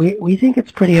 Bart, we think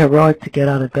it's pretty heroic to get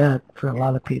out of bed for a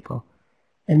lot of people.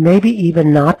 And maybe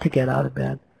even not to get out of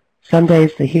bed. Some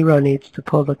days the hero needs to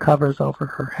pull the covers over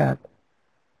her head.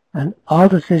 And all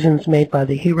decisions made by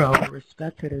the hero are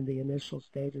respected in the initial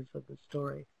stages of the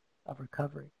story of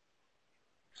recovery.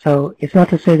 So it's not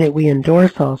to say that we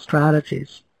endorse all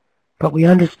strategies, but we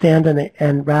understand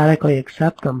and radically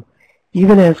accept them,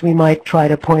 even as we might try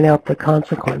to point out the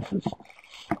consequences.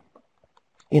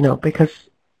 You know, because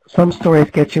some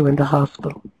stories get you into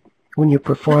hospital when you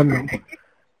perform them.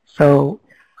 So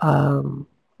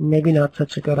maybe not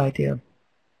such a good idea.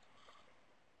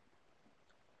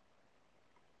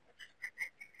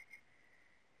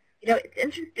 You know, it's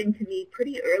interesting to me,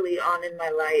 pretty early on in my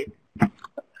life,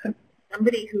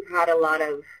 somebody who had a lot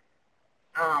of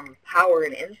power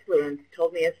and influence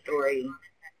told me a story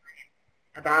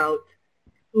about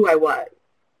who I was.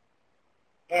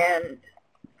 And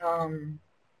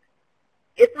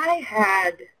if I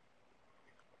had,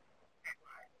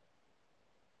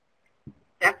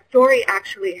 that story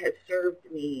actually has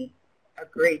served me a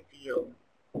great deal.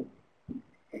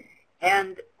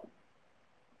 And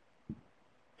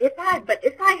if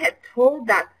I had told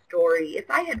that story, if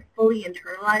I had fully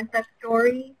internalized that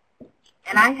story,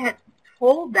 and I had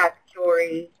told that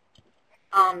story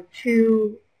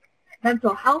to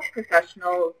mental health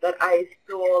professionals that I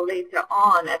saw later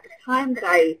on, at the time that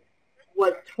I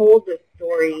was told this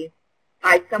story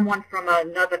by someone from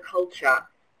another culture,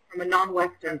 from a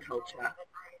non-Western culture.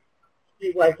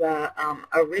 He was a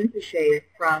Rinpoche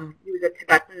he was a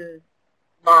Tibetan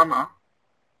Lama,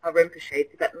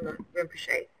 Tibetan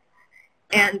Rinpoche.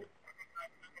 And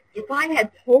if I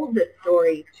had told this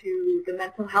story to the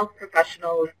mental health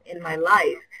professionals in my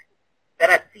life, that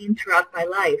I've seen throughout my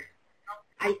life,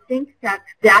 I think that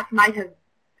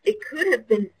it could have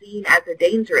been seen as a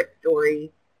dangerous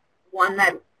story, one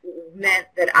that meant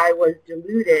that I was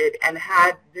deluded and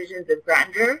had visions of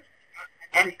grandeur,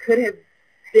 and could have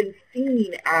been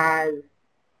seen as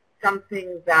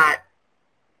something that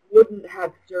wouldn't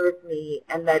have served me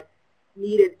and that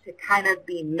needed to kind of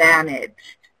be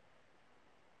managed.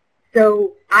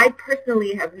 So I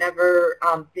personally have never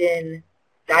been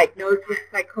diagnosed with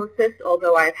psychosis,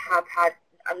 although I have had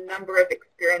a number of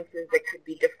experiences that could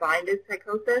be defined as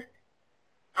psychosis.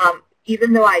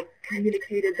 Even though I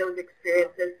communicated those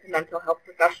experiences to mental health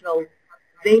professionals,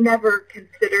 they never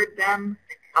considered them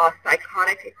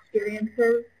psychotic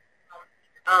experiences.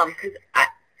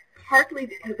 Partly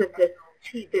because of this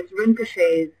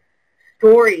Rinpoche's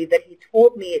story that he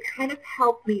told me, it kind of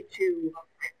helped me to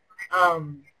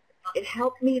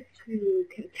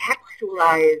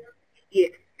contextualize the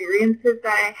experiences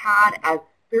that I had as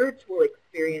spiritual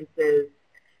experiences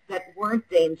that weren't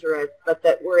dangerous, but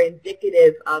that were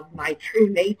indicative of my true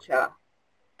nature,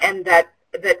 and that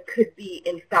could be,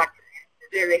 in fact,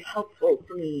 very helpful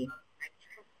to me.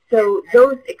 So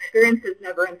those experiences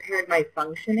never impaired my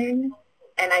functioning,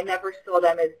 and I never saw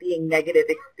them as being negative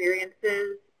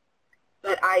experiences.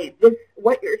 But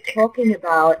what you're talking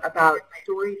about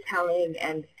storytelling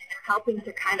and helping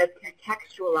to kind of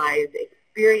contextualize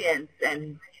experience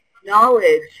and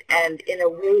knowledge, and in a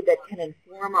way that can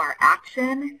inform our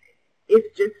action, is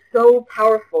just so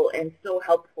powerful and so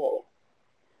helpful.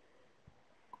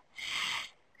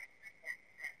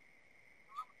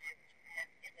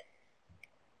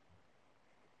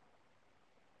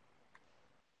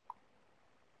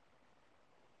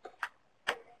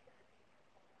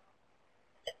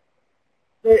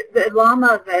 The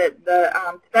Lama, the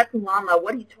Tibetan Lama,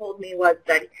 what he told me was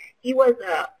that he was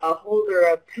a holder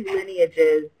of two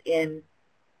lineages in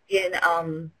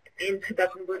Tibetan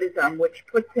Buddhism, which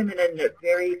puts him in a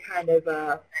very kind of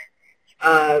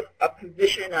a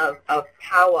position of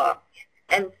power.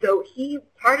 And so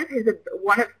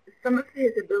some of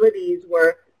his abilities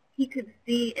were he could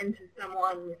see into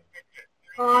someone's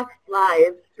past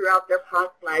lives, throughout their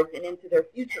past lives, and into their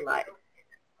future lives.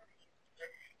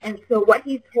 And so what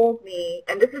he told me,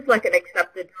 and this is like an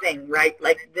accepted thing, right?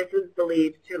 Like, this is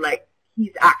believed to, like,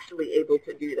 he's actually able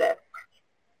to do this.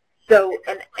 So,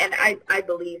 and I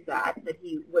believe that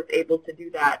he was able to do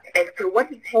that. And so what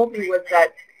he told me was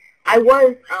that I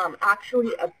was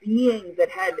actually a being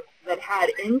that had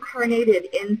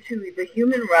incarnated into the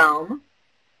human realm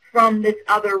from this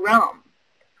other realm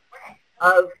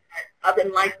of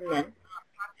enlightenment,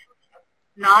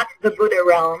 not the Buddha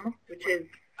realm, which is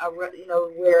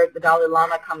where the Dalai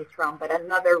Lama comes from, but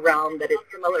another realm that is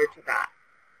similar to that.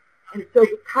 And so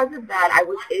because of that, I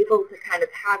was able to kind of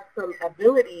have some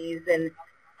abilities and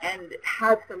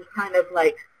have some kind of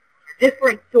like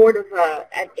different sort of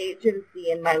an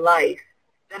agency in my life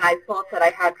than I thought that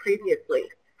I had previously.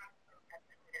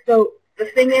 So the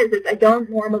thing is I don't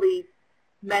normally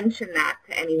mention that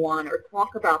to anyone or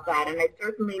talk about that, and I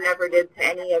certainly never did to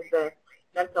any of the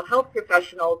mental health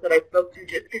professionals that I spoke to,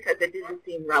 just because it didn't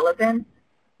seem relevant.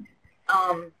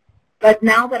 But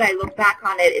now that I look back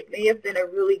on it, it may have been a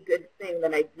really good thing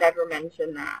that I never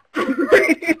mentioned that.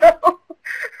 You know?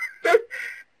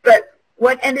 But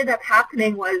what ended up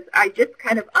happening was I just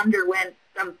kind of underwent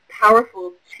some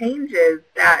powerful changes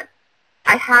that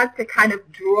I had to kind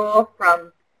of draw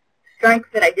from strengths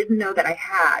that I didn't know that I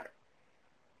had.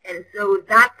 And so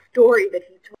that story that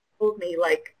he told me,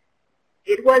 like,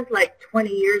 it was like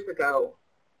 20 years ago,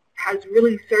 has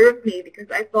really served me, because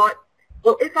I thought,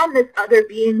 well, if I'm this other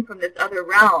being from this other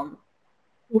realm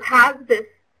who has this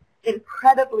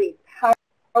incredibly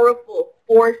powerful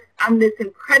force, I'm this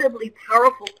incredibly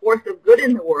powerful force of good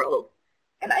in the world,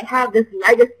 and I have this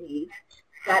legacy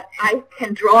that I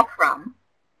can draw from,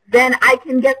 then I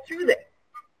can get through this.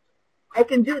 I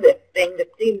can do this thing that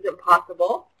seems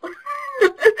impossible.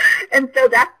 And so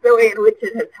that's the way in which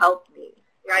it has helped me,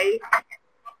 right?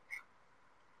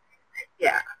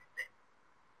 Yeah.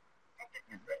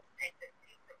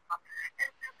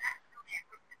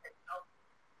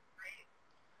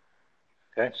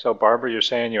 Okay, so Barbara, you're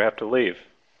saying you have to leave.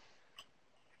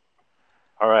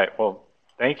 All right, well,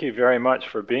 thank you very much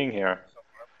for being here.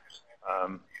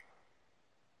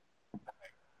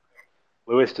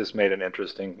 Louis just made an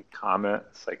interesting comment.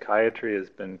 Psychiatry has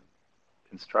been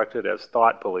constructed as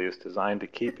thought police designed to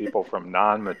keep people from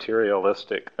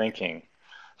non-materialistic thinking.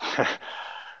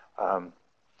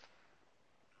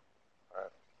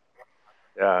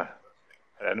 Yeah,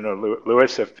 I don't know,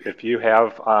 Louis, if you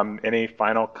have any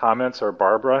final comments, or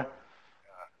Barbara,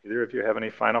 either of you have any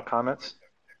final comments?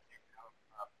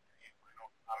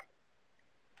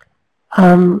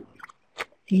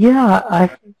 Yeah,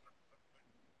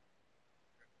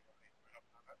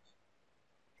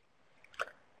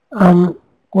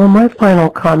 well, my final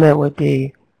comment would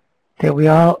be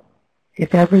that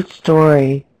if every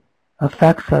story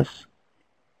affects us,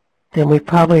 then we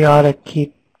probably ought to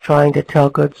keep trying to tell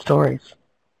good stories.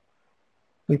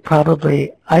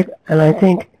 I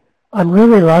think I'm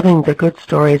really loving the good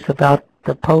stories about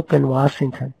the Pope in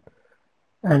Washington.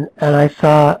 And I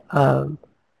saw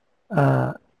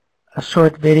a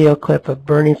short video clip of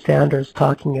Bernie Sanders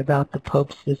talking about the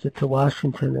Pope's visit to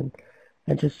Washington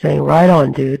and just saying, right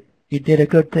on, dude, you did a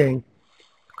good thing.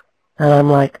 And I'm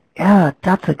like, yeah,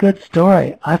 that's a good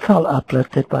story. I felt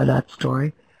uplifted by that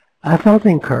story. I felt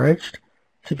encouraged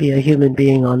to be a human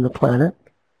being on the planet.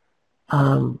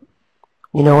 You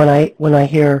know, when I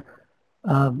hear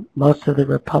most of the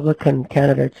Republican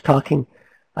candidates talking,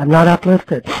 I'm not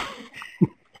uplifted.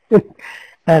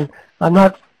 And I'm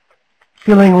not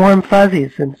feeling warm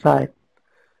fuzzies inside.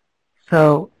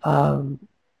 So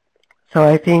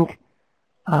I think,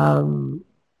 I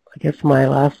guess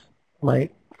my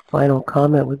final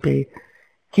comment would be,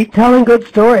 keep telling good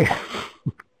stories.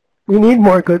 We need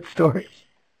more good stories.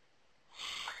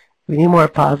 We need more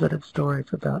positive stories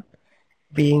about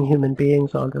being human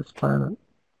beings on this planet.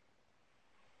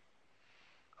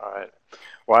 All right.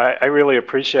 Well, I really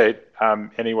appreciate,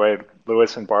 anyway,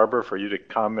 Louis and Barbara, for you to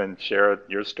come and share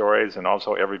your stories, and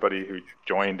also everybody who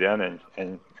joined in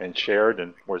and shared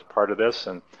and was part of this.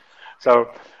 And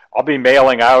so I'll be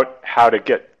mailing out how to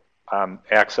get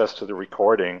access to the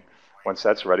recording once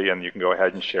that's ready, and you can go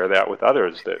ahead and share that with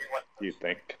others that you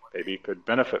think maybe could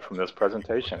benefit from this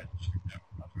presentation.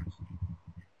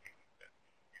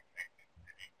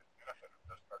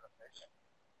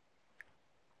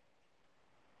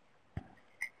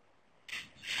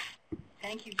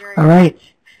 Thank you very All right.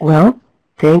 Well,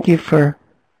 thank you for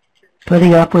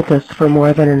putting up with us for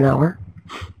more than an hour.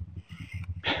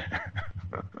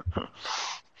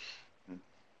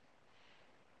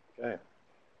 Okay.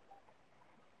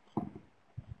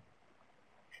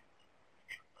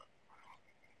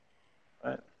 All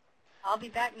right. I'll be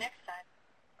back next time.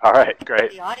 All right,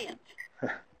 great. The audience.